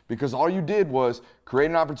down. Because all you did was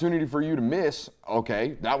create an opportunity for you to miss.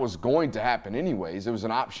 Okay, that was going to happen anyways. It was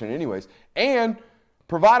an option anyways. And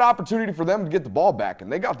provide opportunity for them to get the ball back.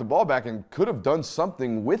 And they got the ball back and could have done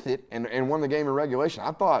something with it and won the game in regulation.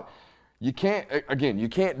 I thought you can't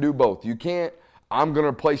do both. You can't, I'm going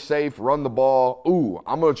to play safe, run the ball. Ooh,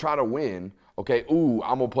 I'm going to try to win. Okay, ooh,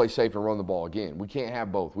 I'm going to play safe and run the ball again. We can't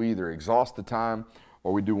have both. We either exhaust the time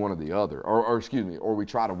or we do one or the other. Or we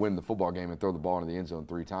try to win the football game and throw the ball into the end zone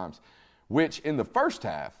 3 times. Which in the first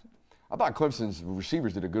half, I thought Clemson's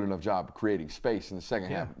receivers did a good enough job creating space. In the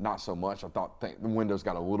second half, not so much. I thought the windows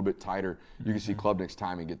got a little bit tighter. You can see Klubnik's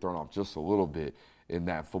timing get thrown off just a little bit in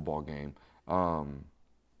that football game. I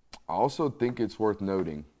also think it's worth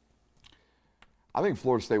noting, I think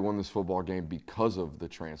Florida State won this football game because of the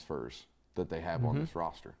transfers that they have on this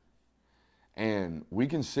roster. And we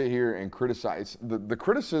can sit here and criticize. The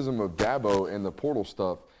criticism of Dabo and the portal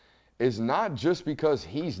stuff is not just because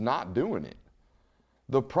he's not doing it.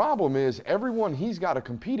 The problem is everyone he's got to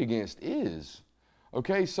compete against is.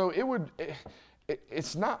 Okay, so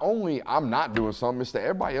it's not only I'm not doing something, it's that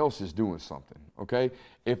everybody else is doing something. Okay,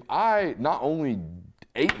 if I not only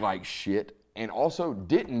ate like shit and also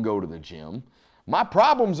didn't go to the gym, my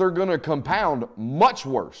problems are going to compound much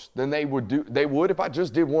worse than they would if I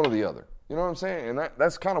just did one or the other. You know what I'm saying? And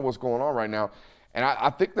that's kind of what's going on right now. And I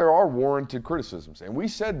think there are warranted criticisms. And we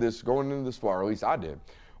said this going into this far, or at least I did.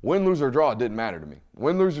 Win, lose, or draw, it didn't matter to me.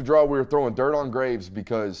 Win, lose, or draw, we were throwing dirt on Graves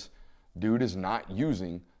because dude is not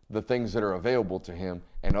using the things that are available to him,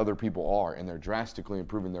 and other people are, and they're drastically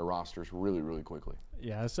improving their rosters really, really quickly.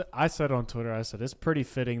 Yeah, I said on Twitter, I said, it's pretty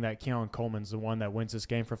fitting that Keon Coleman's the one that wins this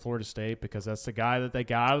game for Florida State because that's the guy that they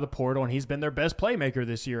got out of the portal, and he's been their best playmaker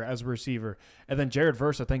this year as a receiver. And then Jared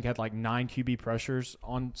Verse, I think, had like 9 QB pressures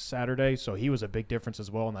on Saturday, so he was a big difference as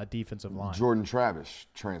well in that defensive line. Jordan Travis,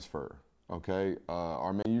 transfer. Okay,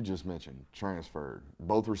 our man you just mentioned, transferred.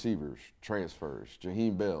 Both receivers, transfers.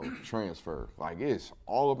 Jaheim Bell, transfer. Like, it's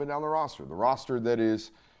all up and down the roster. The roster that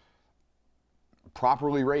is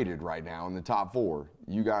properly rated right now in the top 4,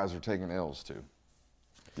 you guys are taking L's to.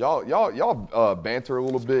 Y'all banter a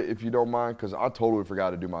little bit if you don't mind, because I totally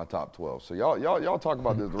forgot to do my top 12. So y'all talk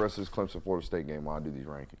about the rest of this Clemson-Florida State game while I do these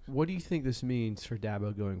rankings. What do you think this means for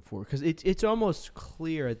Dabo going forward? Because it's almost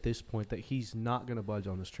clear at this point that he's not going to budge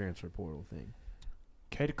on this transfer portal thing.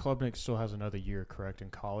 Cade Klubnik still has another year, correct, in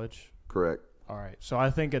college? Correct. All right. So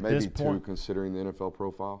I think at maybe this point – maybe 2 considering the NFL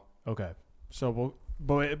profile. Okay. So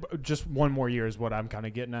but just one more year is what I'm kind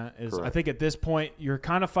of getting at. Is Correct. I think at this point you're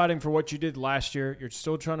kind of fighting for what you did last year. You're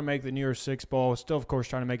still trying to make the New Year's Six Bowl. Still, of course,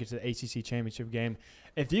 trying to make it to the ACC championship game.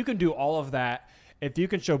 If you can do all of that, if you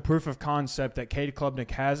can show proof of concept that Cade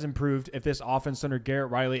Klubnik has improved, if this offense under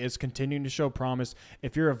Garrett Riley is continuing to show promise,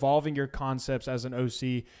 if you're evolving your concepts as an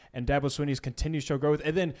OC and Dabo Swinney's continue to show growth,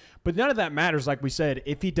 and then, but none of that matters, like we said,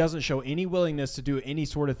 if he doesn't show any willingness to do any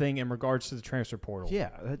sort of thing in regards to the transfer portal.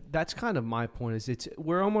 Yeah, that's kind of my point.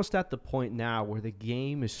 We're almost at the point now where the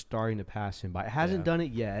game is starting to pass him by. It hasn't done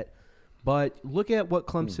it yet, but look at what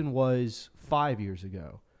Clemson was 5 years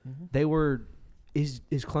ago. Mm-hmm. They were. Is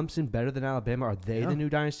Clemson better than Alabama? Are they the new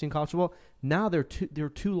dynasty in college football? Now they're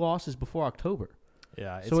 2 losses before October.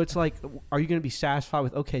 Yeah. So it's like, are you going to be satisfied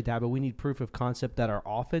with, okay, Dabo, we need proof of concept that our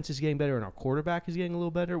offense is getting better and our quarterback is getting a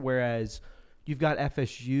little better, whereas you've got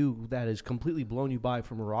FSU that has completely blown you by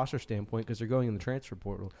from a roster standpoint because they're going in the transfer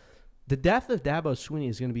portal. The death of Dabo Swinney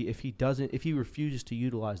is going to be if he refuses to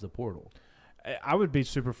utilize the portal. I would be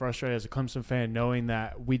super frustrated as a Clemson fan knowing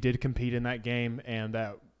that we did compete in that game and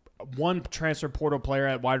that one transfer portal player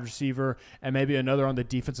at wide receiver and maybe another on the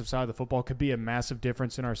defensive side of the football could be a massive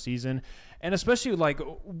difference in our season. And especially like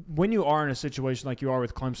when you are in a situation like you are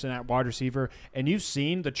with Clemson at wide receiver and you've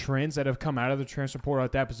seen the trends that have come out of the transfer portal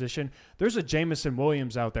at that position, there's a Jamison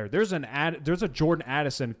Williams out there. There's a Jordan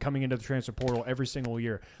Addison coming into the transfer portal every single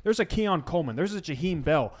year. There's a Keon Coleman. There's a Jaheim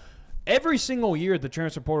Bell. Every single year, the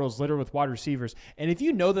transfer portal is littered with wide receivers. And if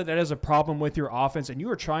you know that is a problem with your offense and you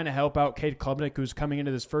are trying to help out Cade Klubnik, who's coming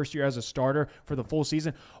into this first year as a starter for the full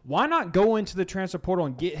season, why not go into the transfer portal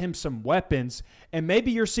and get him some weapons? And maybe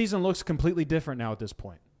your season looks completely different now at this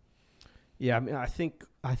point. Yeah, I mean, I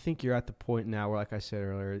think you're at the point now where, like I said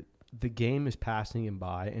earlier, the game is passing him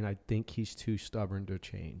by, and I think he's too stubborn to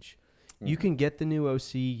change. You can get the new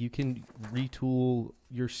OC. You can retool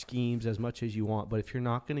your schemes as much as you want. But if you're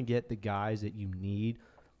not going to get the guys that you need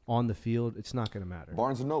on the field, it's not going to matter.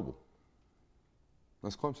 Barnes & Noble.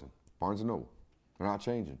 That's Clemson. Barnes & Noble. They're not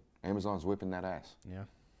changing. Amazon's whipping that ass. Yeah,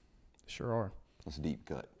 sure are. That's a deep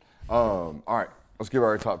cut. All right, let's give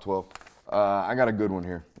our top 12. I got a good one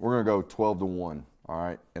here. We're going to go 12-1, all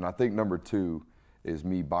right? And I think number 2 is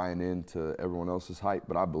me buying into everyone else's hype,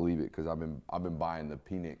 but I believe it because I've been buying the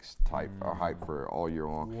Penix type hype for all year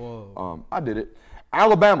long. Whoa. I did it.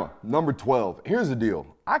 Alabama, number 12. Here's the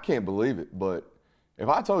deal. I can't believe it, but if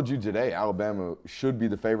I told you today Alabama should be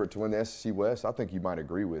the favorite to win the SEC West, I think you might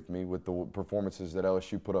agree with me with the performances that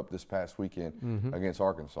LSU put up this past weekend against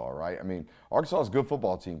Arkansas, right? I mean, Arkansas is a good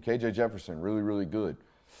football team. KJ Jefferson, really, really good.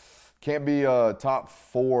 Can't be a top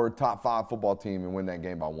 4, top 5 football team and win that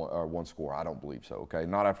game by one score. I don't believe so, okay?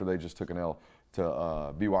 Not after they just took an L to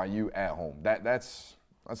BYU at home. That's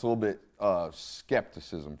a little bit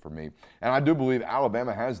skepticism for me. And I do believe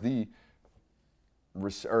Alabama has the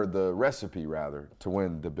recipe to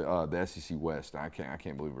win the SEC West. I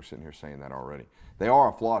can't believe we're sitting here saying that already. They are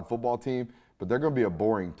a flawed football team, but they're going to be a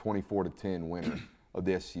boring 24-10 winner of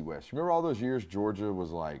the SEC West. Remember all those years Georgia was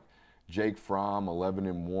like Jake Fromm,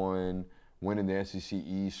 11-1, winning the SEC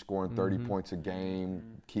East, scoring 30 points a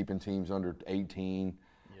game, keeping teams under 18.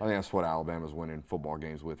 I think that's what Alabama's winning football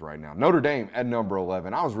games with right now. Notre Dame at number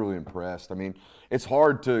 11. I was really impressed. I mean, it's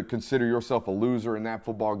hard to consider yourself a loser in that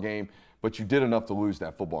football game, but you did enough to lose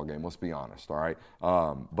that football game, let's be honest, all right?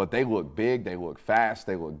 But they look big, they look fast,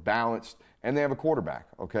 they look balanced, and they have a quarterback,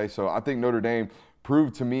 okay? So I think Notre Dame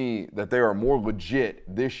proved to me that they are more legit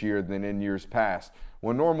this year than in years past,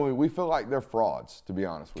 when normally we feel like they're frauds, to be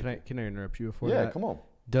honest with you. Can I interrupt you before that? Yeah, come on.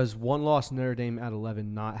 Does one loss Notre Dame at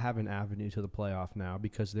 11 not have an avenue to the playoff now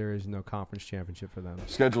because there is no conference championship for them?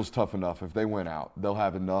 Schedule's tough enough. If they win out, they'll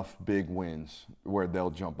have enough big wins where they'll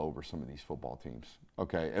jump over some of these football teams.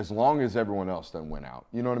 Okay, as long as everyone else doesn't win out.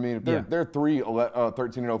 You know what I mean? If they're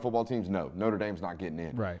 13-0 football teams, no, Notre Dame's not getting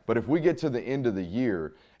in. Right. But if we get to the end of the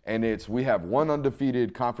year and we have one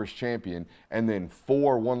undefeated conference champion and then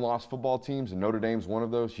 4 one-loss football teams, and Notre Dame's one of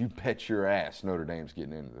those, you bet your ass Notre Dame's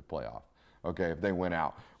getting into the playoff. Okay, if they went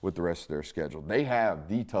out with the rest of their schedule. They have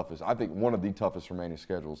the toughest, I think one of the toughest remaining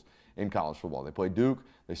schedules in college football. They play Duke,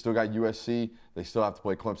 they still got USC, they still have to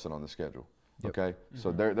play Clemson on the schedule. Okay,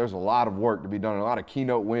 so there's a lot of work to be done, a lot of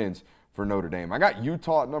keynote wins for Notre Dame. I got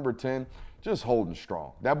Utah at number 10, just holding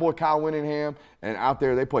strong. That boy Kyle Whittingham, and out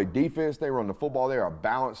there they play defense, they run the football, they're a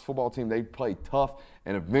balanced football team, they play tough,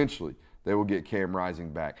 and eventually they will get Cam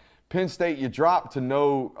Rising back. Penn State, you dropped to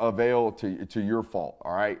no avail to your fault,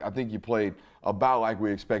 all right? I think you played about like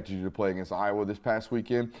we expected you to play against Iowa this past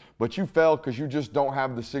weekend, but you fell because you just don't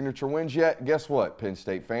have the signature wins yet. Guess what, Penn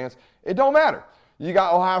State fans? It don't matter. You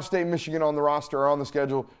got Ohio State, Michigan on the roster or on the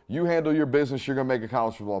schedule. You handle your business. You're going to make a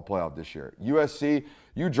college football playoff this year. USC,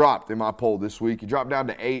 you dropped in my poll this week. You dropped down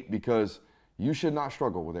to 8 because you should not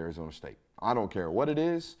struggle with Arizona State. I don't care what it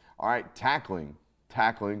is. All right, tackling.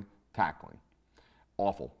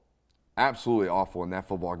 Awful. Absolutely awful in that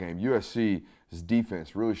football game. USC's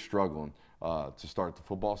defense really struggling to start the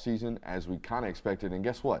football season as we kind of expected. And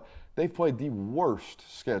guess what? They've played the worst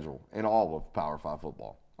schedule in all of Power 5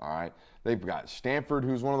 football. All right, they've got Stanford,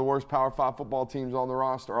 who's one of the worst Power 5 football teams on the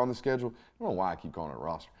roster, on the schedule. I don't know why I keep calling it a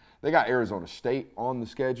roster. They got Arizona State on the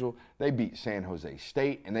schedule. They beat San Jose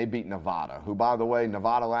State, and they beat Nevada, who, by the way,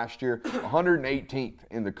 Nevada last year, 118th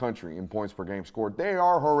in the country in points per game scored. They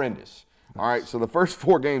are horrendous. All right, so the first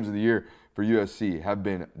 4 games of the year for USC have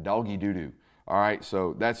been doggy doo-doo. All right,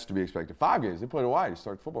 so that's to be expected. 5 games. They played Hawaii to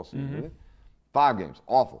start the football season, didn't they? 5 games.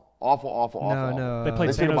 Awful. No. They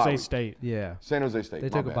played San Jose State. Yeah. San Jose State. They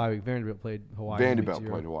took a bye week. Vanderbilt played Hawaii.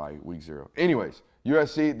 Played Hawaii week 0. Anyways,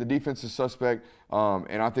 USC, the defense is suspect.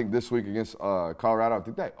 And I think this week against Colorado, I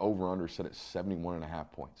think that over-under set at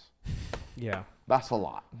 71.5 points. Yeah. That's a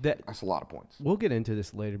lot. That's a lot of points. We'll get into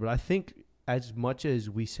this later, but I think as much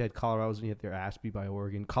as we said Colorado was going to get their ass beat by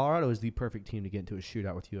Oregon, Colorado is the perfect team to get into a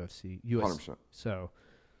shootout with USC. 100%. So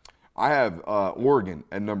I have Oregon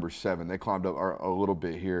at number 7. They climbed up a little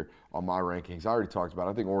bit here on my rankings. I already talked about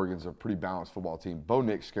it. I think Oregon's a pretty balanced football team. Bo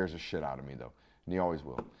Nix scares the shit out of me, though, and he always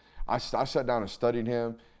will. I sat down and studied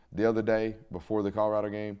him the other day before the Colorado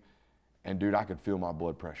game, and, dude, I could feel my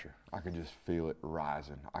blood pressure. I could just feel it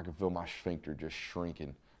rising. I could feel my sphincter just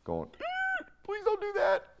shrinking, going, please don't do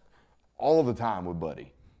that, all the time with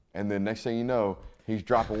Buddy. And then next thing you know, he's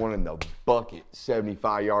dropping one in the bucket,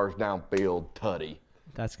 75 yards downfield, tutty.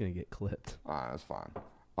 That's going to get clipped. All right, that's fine.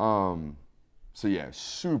 So, yeah,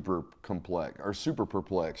 super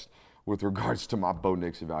perplexed with regards to my Bo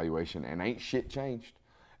Nix evaluation, and ain't shit changed.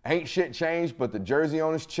 But the jersey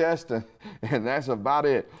on his chest, and that's about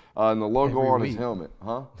it. And the logo on his helmet.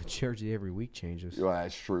 Huh? The jersey every week changes. Well,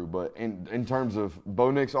 that's true. But in terms of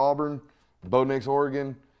Bo Nix Auburn, Bo Nix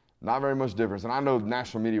Oregon, Not very much difference. And I know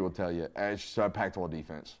national media will tell you, it's just a Pac-12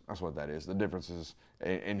 defense. That's what that is. The difference is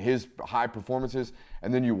in his high performances.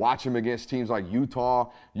 And then you watch him against teams like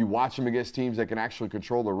Utah. You watch him against teams that can actually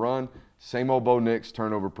control the run. Same old Bo Nix,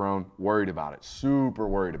 turnover prone, worried about it. Super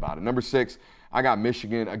worried about it. Number 6, I got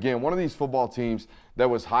Michigan. Again, one of these football teams that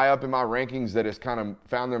was high up in my rankings that has kind of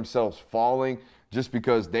found themselves falling just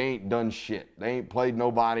because they ain't done shit. They ain't played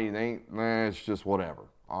nobody. It's just whatever.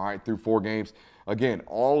 All right, through 4 games. Again,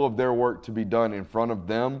 all of their work to be done in front of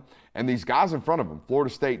them. And these guys in front of them,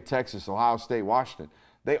 Florida State, Texas, Ohio State, Washington,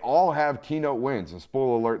 they all have keynote wins. And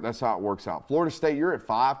spoiler alert, that's how it works out. Florida State, you're at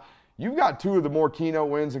 5. You've got 2 of the more keynote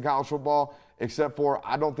wins in college football, except for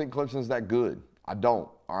I don't think Clemson's that good. I don't.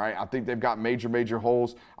 All right, I think they've got major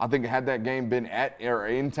holes. I think had that game been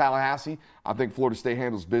in Tallahassee, I think Florida State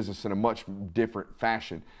handles business in a much different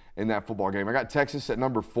fashion in that football game. I got Texas at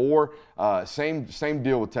number 4. Same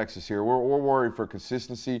deal with Texas here. We're worried for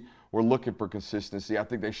consistency. We're looking for consistency. I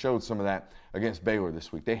think they showed some of that against Baylor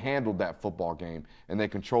this week. They handled that football game, and they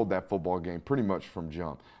controlled that football game pretty much from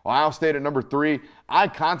jump. Ohio State at number 3. I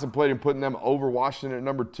contemplated putting them over Washington at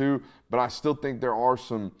number 2, but I still think there are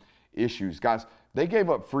some issues. Guys, they gave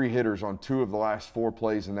up free hitters on 2 of the last 4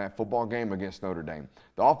 plays in that football game against Notre Dame.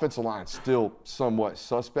 The offensive line is still somewhat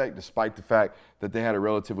suspect, despite the fact that they had a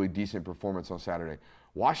relatively decent performance on Saturday.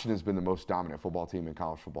 Washington's been the most dominant football team in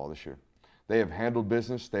college football this year. They have handled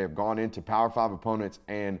business. They have gone into Power 5 opponents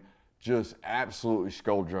and just absolutely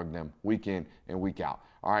skull-drugged them week in and week out.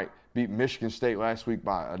 All right, beat Michigan State last week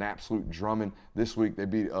by an absolute drumming. This week they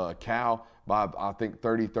beat Cal by, I think,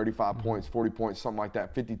 30, 35 points, 40 points, something like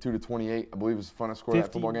that, 52-28. I believe was the funnest score of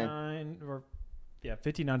that football game.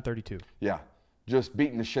 59-32. Yeah, just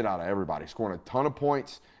beating the shit out of everybody, scoring a ton of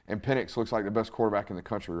points, and Penix looks like the best quarterback in the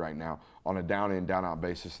country right now on a down-in, down-out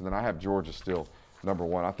basis. And then I have Georgia still number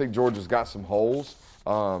 1. I think Georgia's got some holes,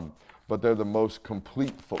 but they're the most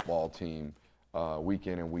complete football team week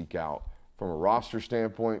in and week out from a roster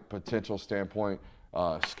standpoint, potential standpoint,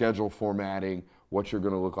 schedule formatting, what you're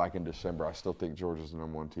going to look like in December. I still think Georgia's the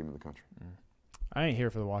number 1 team in the country. I ain't here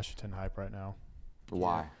for the Washington hype right now.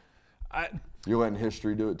 Why? You're letting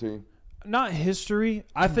history do it to you? Not history.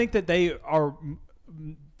 I think that they are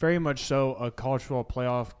very much so a college football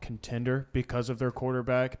playoff contender because of their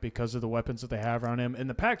quarterback, because of the weapons that they have around him. In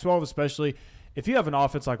the Pac-12 especially, if you have an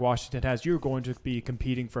offense like Washington has, you're going to be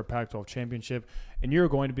competing for a Pac-12 championship, and you're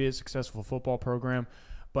going to be a successful football program.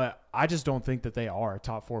 But I just don't think that they are a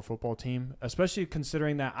top 4 football team, especially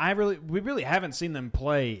considering that we really haven't seen them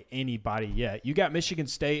play anybody yet. You got Michigan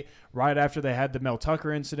State right after they had the Mel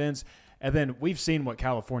Tucker incidents, and then we've seen what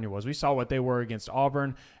California was. We saw what they were against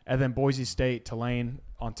Auburn, and then Boise State, Tulane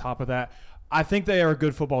on top of that. I think they are a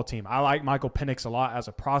good football team. I like Michael Penix a lot as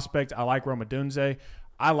a prospect. I like Roma Dunze.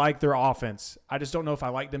 I like their offense. I just don't know if I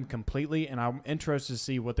like them completely, and I'm interested to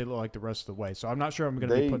see what they look like the rest of the way. So I'm not sure I'm going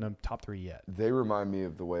to be putting them top 3 yet. They remind me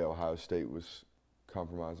of the way Ohio State was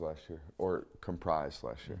comprised last year.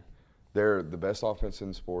 They're the best offense in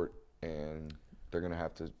the sport, and they're going to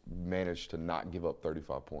have to manage to not give up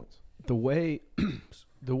 35 points. The way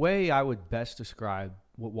I would best describe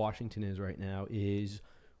what Washington is right now is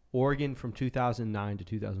Oregon from 2009 to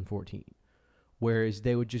 2014. Whereas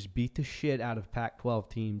they would just beat the shit out of Pac-12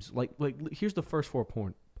 teams. Like here's the first 4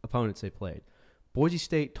 opponents they played: Boise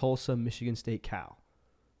State, Tulsa, Michigan State, Cal.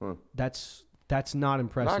 That's not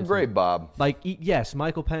impressive. Not great, Bob. Yes,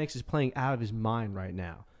 Michael Penix is playing out of his mind right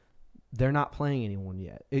now. They're not playing anyone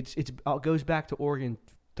yet. It goes back to Oregon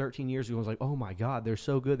 13 years ago. I was like, oh my God, they're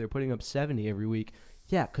so good. They're putting up 70 every week.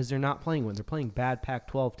 Yeah, because they're not playing one. They're playing bad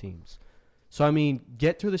Pac-12 teams. So, I mean,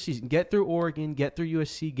 get through the season. Get through Oregon. Get through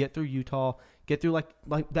USC. Get through Utah. Get through,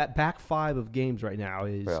 like that back 5 of games right now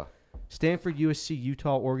is Stanford, USC,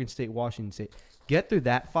 Utah, Oregon State, Washington State. Get through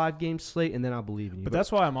that 5-game slate, and then I'll believe in you. But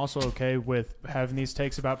that's why I'm also okay with having these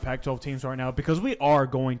takes about Pac-12 teams right now, because we are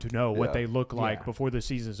going to know what they look like before the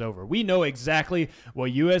season is over. We know exactly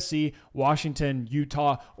what USC, Washington,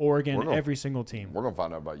 Utah, Oregon, every single team. We're going to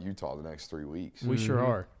find out about Utah the next 3 weeks. We sure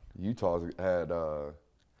are. Utah had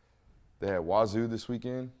they had Wazoo this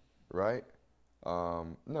weekend, right?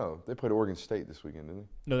 No, they played Oregon State this weekend, didn't they?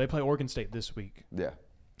 No, they play Oregon State this week. Yeah.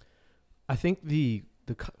 I think the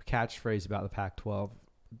catchphrase about the Pac-12,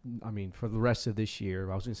 I mean, for the rest of this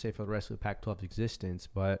year, I was going to say for the rest of the Pac-12's existence,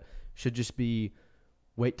 but should just be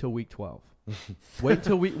wait till week 12. Wait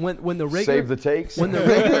till when the regular save the takes. When the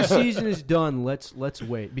regular season is done, let's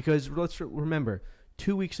wait, because let's remember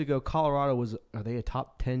 2 weeks ago Colorado are they a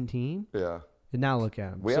top 10 team? Yeah. And now look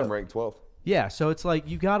at them. We have ranked 12th. Yeah, so it's like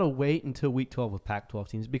you got to wait until week 12 with Pac-12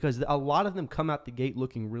 teams, because a lot of them come out the gate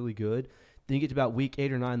looking really good. Then you get to about week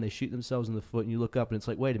 8 or 9, they shoot themselves in the foot, and you look up and it's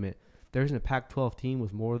like, wait a minute, there isn't a Pac-12 team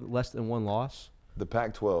with less than one loss. The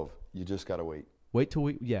Pac-12, you just gotta wait. Wait till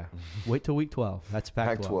week 12. That's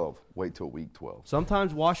Pac-12. Pac-12, wait till week 12.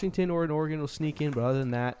 Sometimes Washington or an Oregon will sneak in, but other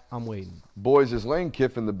than that, I'm waiting. Boys, is Lane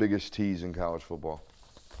Kiffin the biggest tease in college football?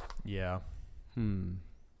 Yeah.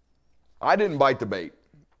 I didn't bite the bait.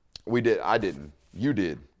 We did. I didn't. You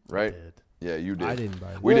did, right? I did. Yeah, you did. I didn't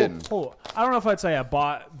bite it. We didn't. I don't know if I'd say I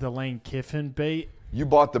bought the Lane Kiffin bait. You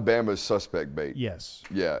bought the Bama's suspect bait. Yes.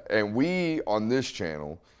 Yeah, and we on this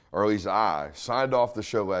channel, or at least I, signed off the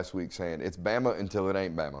show last week saying it's Bama until it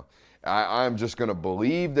ain't Bama. I'm just going to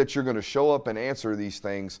believe that you're going to show up and answer these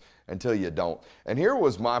things until you don't. And here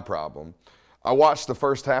was my problem. I watched the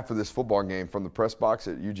first half of this football game from the press box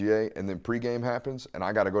at UGA, and then pregame happens, and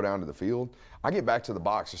I got to go down to the field. I get back to the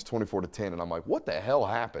box, it's 24-10, and I'm like, what the hell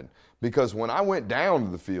happened? Because when I went down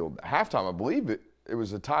to the field, halftime, I believe it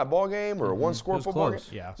was a tie ball game or a one-score football close.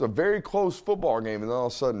 game. Yeah. It was a very close football game, and then all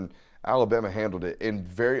of a sudden, Alabama handled it.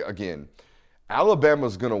 And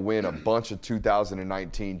Alabama's going to win a bunch of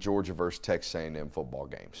 2019 Georgia versus Texas A&M football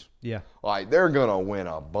games. Yeah. Like, they're going to win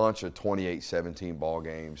a bunch of 28-17 ball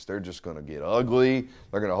games. They're just going to get ugly.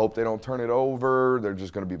 They're going to hope they don't turn it over. They're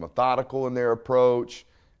just going to be methodical in their approach,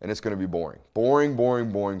 and it's going to be boring. Boring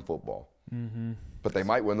football. Mm-hmm. But they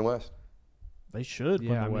might win the West. They should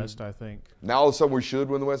win the West, I think. Now all of a sudden we should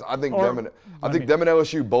win the West. I think them and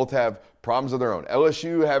LSU both have problems of their own.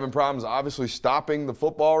 LSU having problems obviously stopping the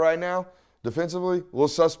football right now defensively. A little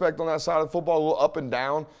suspect on that side of the football, a little up and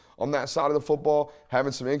down on that side of the football,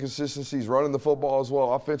 having some inconsistencies running the football as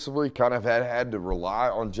well offensively. Kind of had to rely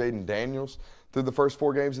on Jaden Daniels through the first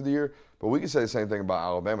 4 games of the year. But we can say the same thing about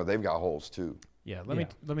Alabama. They've got holes too. Yeah, let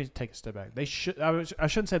me take a step back. They should. I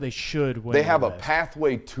shouldn't say they should win. They have the a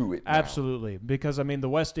pathway to it now. Absolutely, because I mean the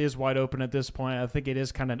West is wide open at this point. I think it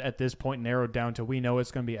is kind of at this point narrowed down to we know it's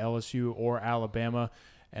going to be LSU or Alabama,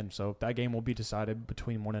 and so that game will be decided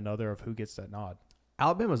between one another of who gets that nod.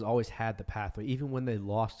 Alabama's always had the pathway, even when they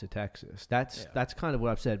lost to Texas. That's kind of what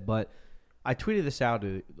I've said. But I tweeted this out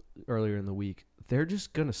earlier in the week. They're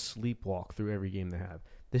just going to sleepwalk through every game they have.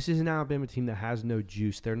 This is an Alabama team that has no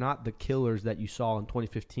juice. They're not the killers that you saw in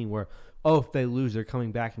 2015 where, if they lose, they're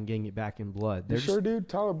coming back and getting it back in blood. You sure, dude?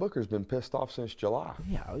 Tyler Booker's been pissed off since July.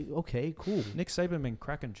 Yeah, okay, cool. Nick Saban been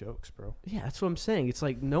cracking jokes, bro. Yeah, that's what I'm saying. It's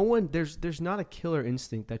like no one – there's not a killer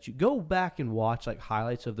instinct that you – go back and watch like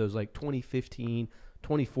highlights of those like 2015,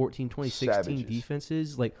 2014, 2016 Savages.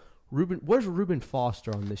 defenses. Like where's Reuben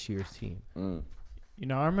Foster on this year's team? You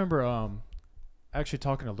know, I remember actually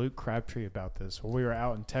talking to Luke Crabtree about this when we were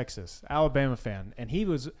out in Texas, Alabama fan, and he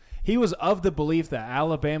was of the belief that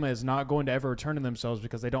Alabama is not going to ever return to themselves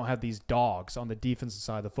because they don't have these dogs on the defensive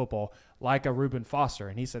side of the football like a Reuben Foster.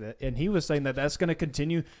 And he was saying that that's going to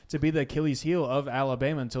continue to be the Achilles heel of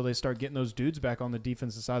Alabama until they start getting those dudes back on the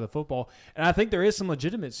defensive side of the football. And I think there is some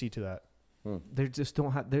legitimacy to that. They just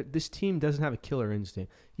don't have. This team doesn't have a killer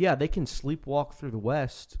instinct. Yeah, they can sleepwalk through the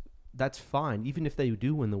West. That's fine. Even if they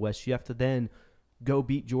do win the West, you have to then go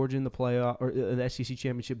beat Georgia in the playoff or the SEC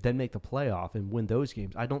championship, then make the playoff and win those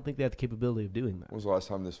games. I don't think they have the capability of doing that. When was the last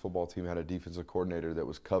time this football team had a defensive coordinator that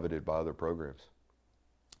was coveted by other programs?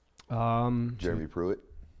 Jeremy Pruitt.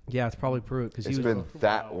 Yeah, it's probably Pruitt because It's been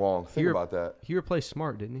that long. Think about that. He replaced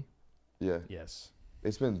Smart, didn't he? Yeah. Yes.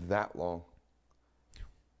 It's been that long.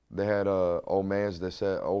 They had Ole Miss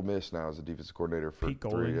now as a defensive coordinator for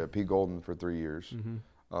Pete Golden for 3 years.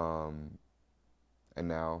 Mm-hmm. And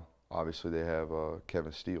now obviously they have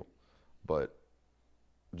Kevin Steele. But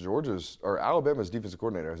Alabama's defensive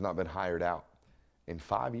coordinator has not been hired out in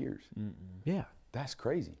 5 years. Mm-mm. Yeah. That's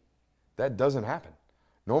crazy. That doesn't happen.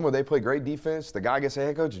 Normally they play great defense, the guy gets a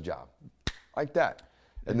head coaching job. Like that.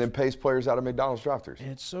 And then pays players out of McDonald's drive-thrus.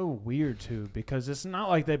 And it's so weird too because it's not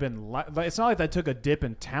like they've been. It's not like they took a dip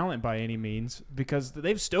in talent by any means because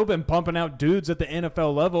they've still been pumping out dudes at the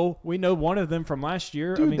NFL level. We know one of them from last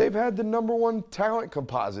year. Dude, they've had the number one talent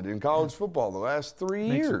composite in college football the last 3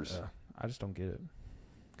 years. I just don't get it.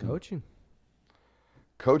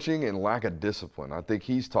 Coaching and lack of discipline. I think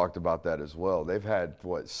he's talked about that as well. They've had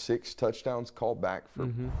 6 touchdowns called back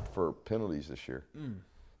for penalties this year.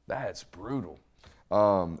 That's brutal.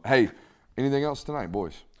 Hey, anything else tonight,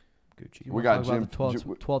 boys? Gucci. We got Jim.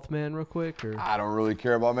 12th man real quick? Or? I don't really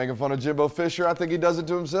care about making fun of Jimbo Fisher. I think he does it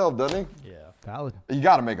to himself, doesn't he? Yeah. Valid. You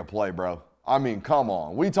got to make a play, bro. I mean, come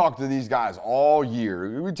on. We talk to these guys all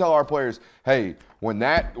year. We tell our players, hey, when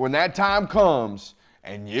that time comes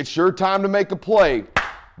and it's your time to make a play,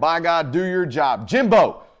 by God, do your job.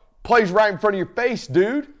 Jimbo, plays right in front of your face,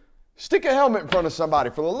 dude. Stick a helmet in front of somebody,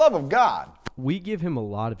 for the love of God. We give him a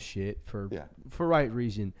lot of shit for right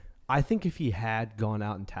reason. I think if he had gone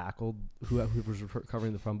out and tackled whoever was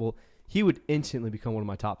covering the fumble, he would instantly become one of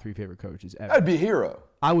my top 3 favorite coaches ever. That'd be a hero.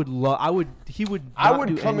 I would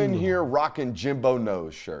come in here rocking Jimbo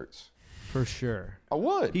Nose shirts. for sure. I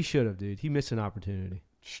would. He should have, dude. He missed an opportunity.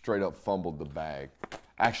 Straight up fumbled the bag.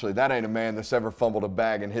 Actually, that ain't a man that's ever fumbled a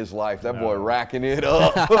bag in his life. That boy racking it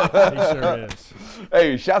up. He sure is.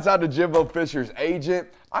 Hey, shouts out to Jimbo Fisher's agent.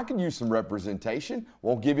 I can use some representation.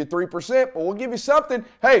 Won't give you 3%, but we'll give you something.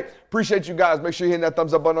 Hey, appreciate you guys. Make sure you hit that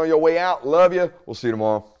thumbs up button on your way out. Love you. We'll see you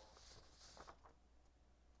tomorrow.